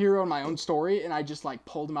more of a hero in my own story, and I just like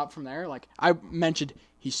pulled him up from there. Like I mentioned,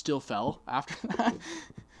 he still fell after that,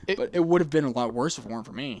 but it would have been a lot worse if it weren't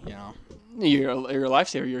for me. You know, you're a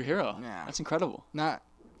lifesaver. You're a hero. Yeah, that's incredible. Not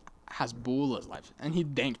Hasbullah's life, and he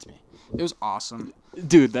danked me. It was awesome,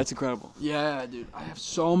 dude. That's incredible. Yeah, dude. I have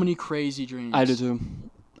so many crazy dreams. I do too.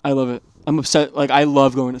 I love it. I'm upset. Like I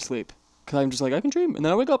love going to sleep because I'm just like I can dream, and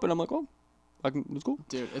then I wake up and I'm like, oh. It's cool.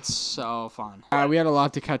 Dude, it's so fun. We had a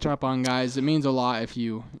lot to catch up on, guys. It means a lot if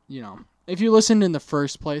you listened in the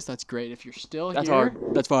first place. That's great. If you're still that's here. That's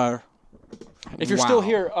hard. That's fire. If you're still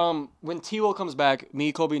here, when T-Will comes back,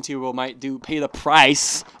 me, Colby, and T-Will might do Pay the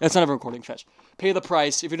Price. That's not a recording, fetch. Pay the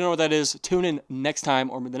Price. If you don't know what that is, tune in next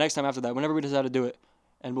time or the next time after that, whenever we decide to do it,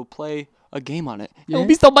 and we'll play a game on it. Yeah. It'll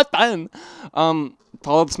be so much fun.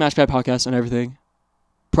 Follow the Smash Pad podcast and everything.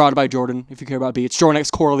 Proud by Jordan, if you care about beats. Jordan X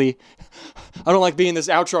Corley. I don't like being this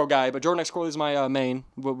outro guy, but Jordan X Corley is my main.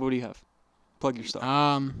 What do you have? Plug your stuff.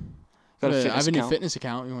 I have a new fitness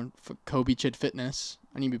account. You want Kobe Chid Fitness.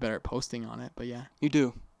 I need to be better at posting on it, but yeah. You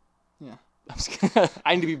do. Yeah.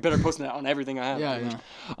 I need to be better at posting it on everything I have.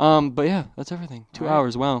 Yeah. But yeah, that's everything. 2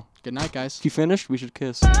 hours. Wow. Good night, guys. If you finished, we should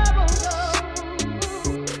kiss.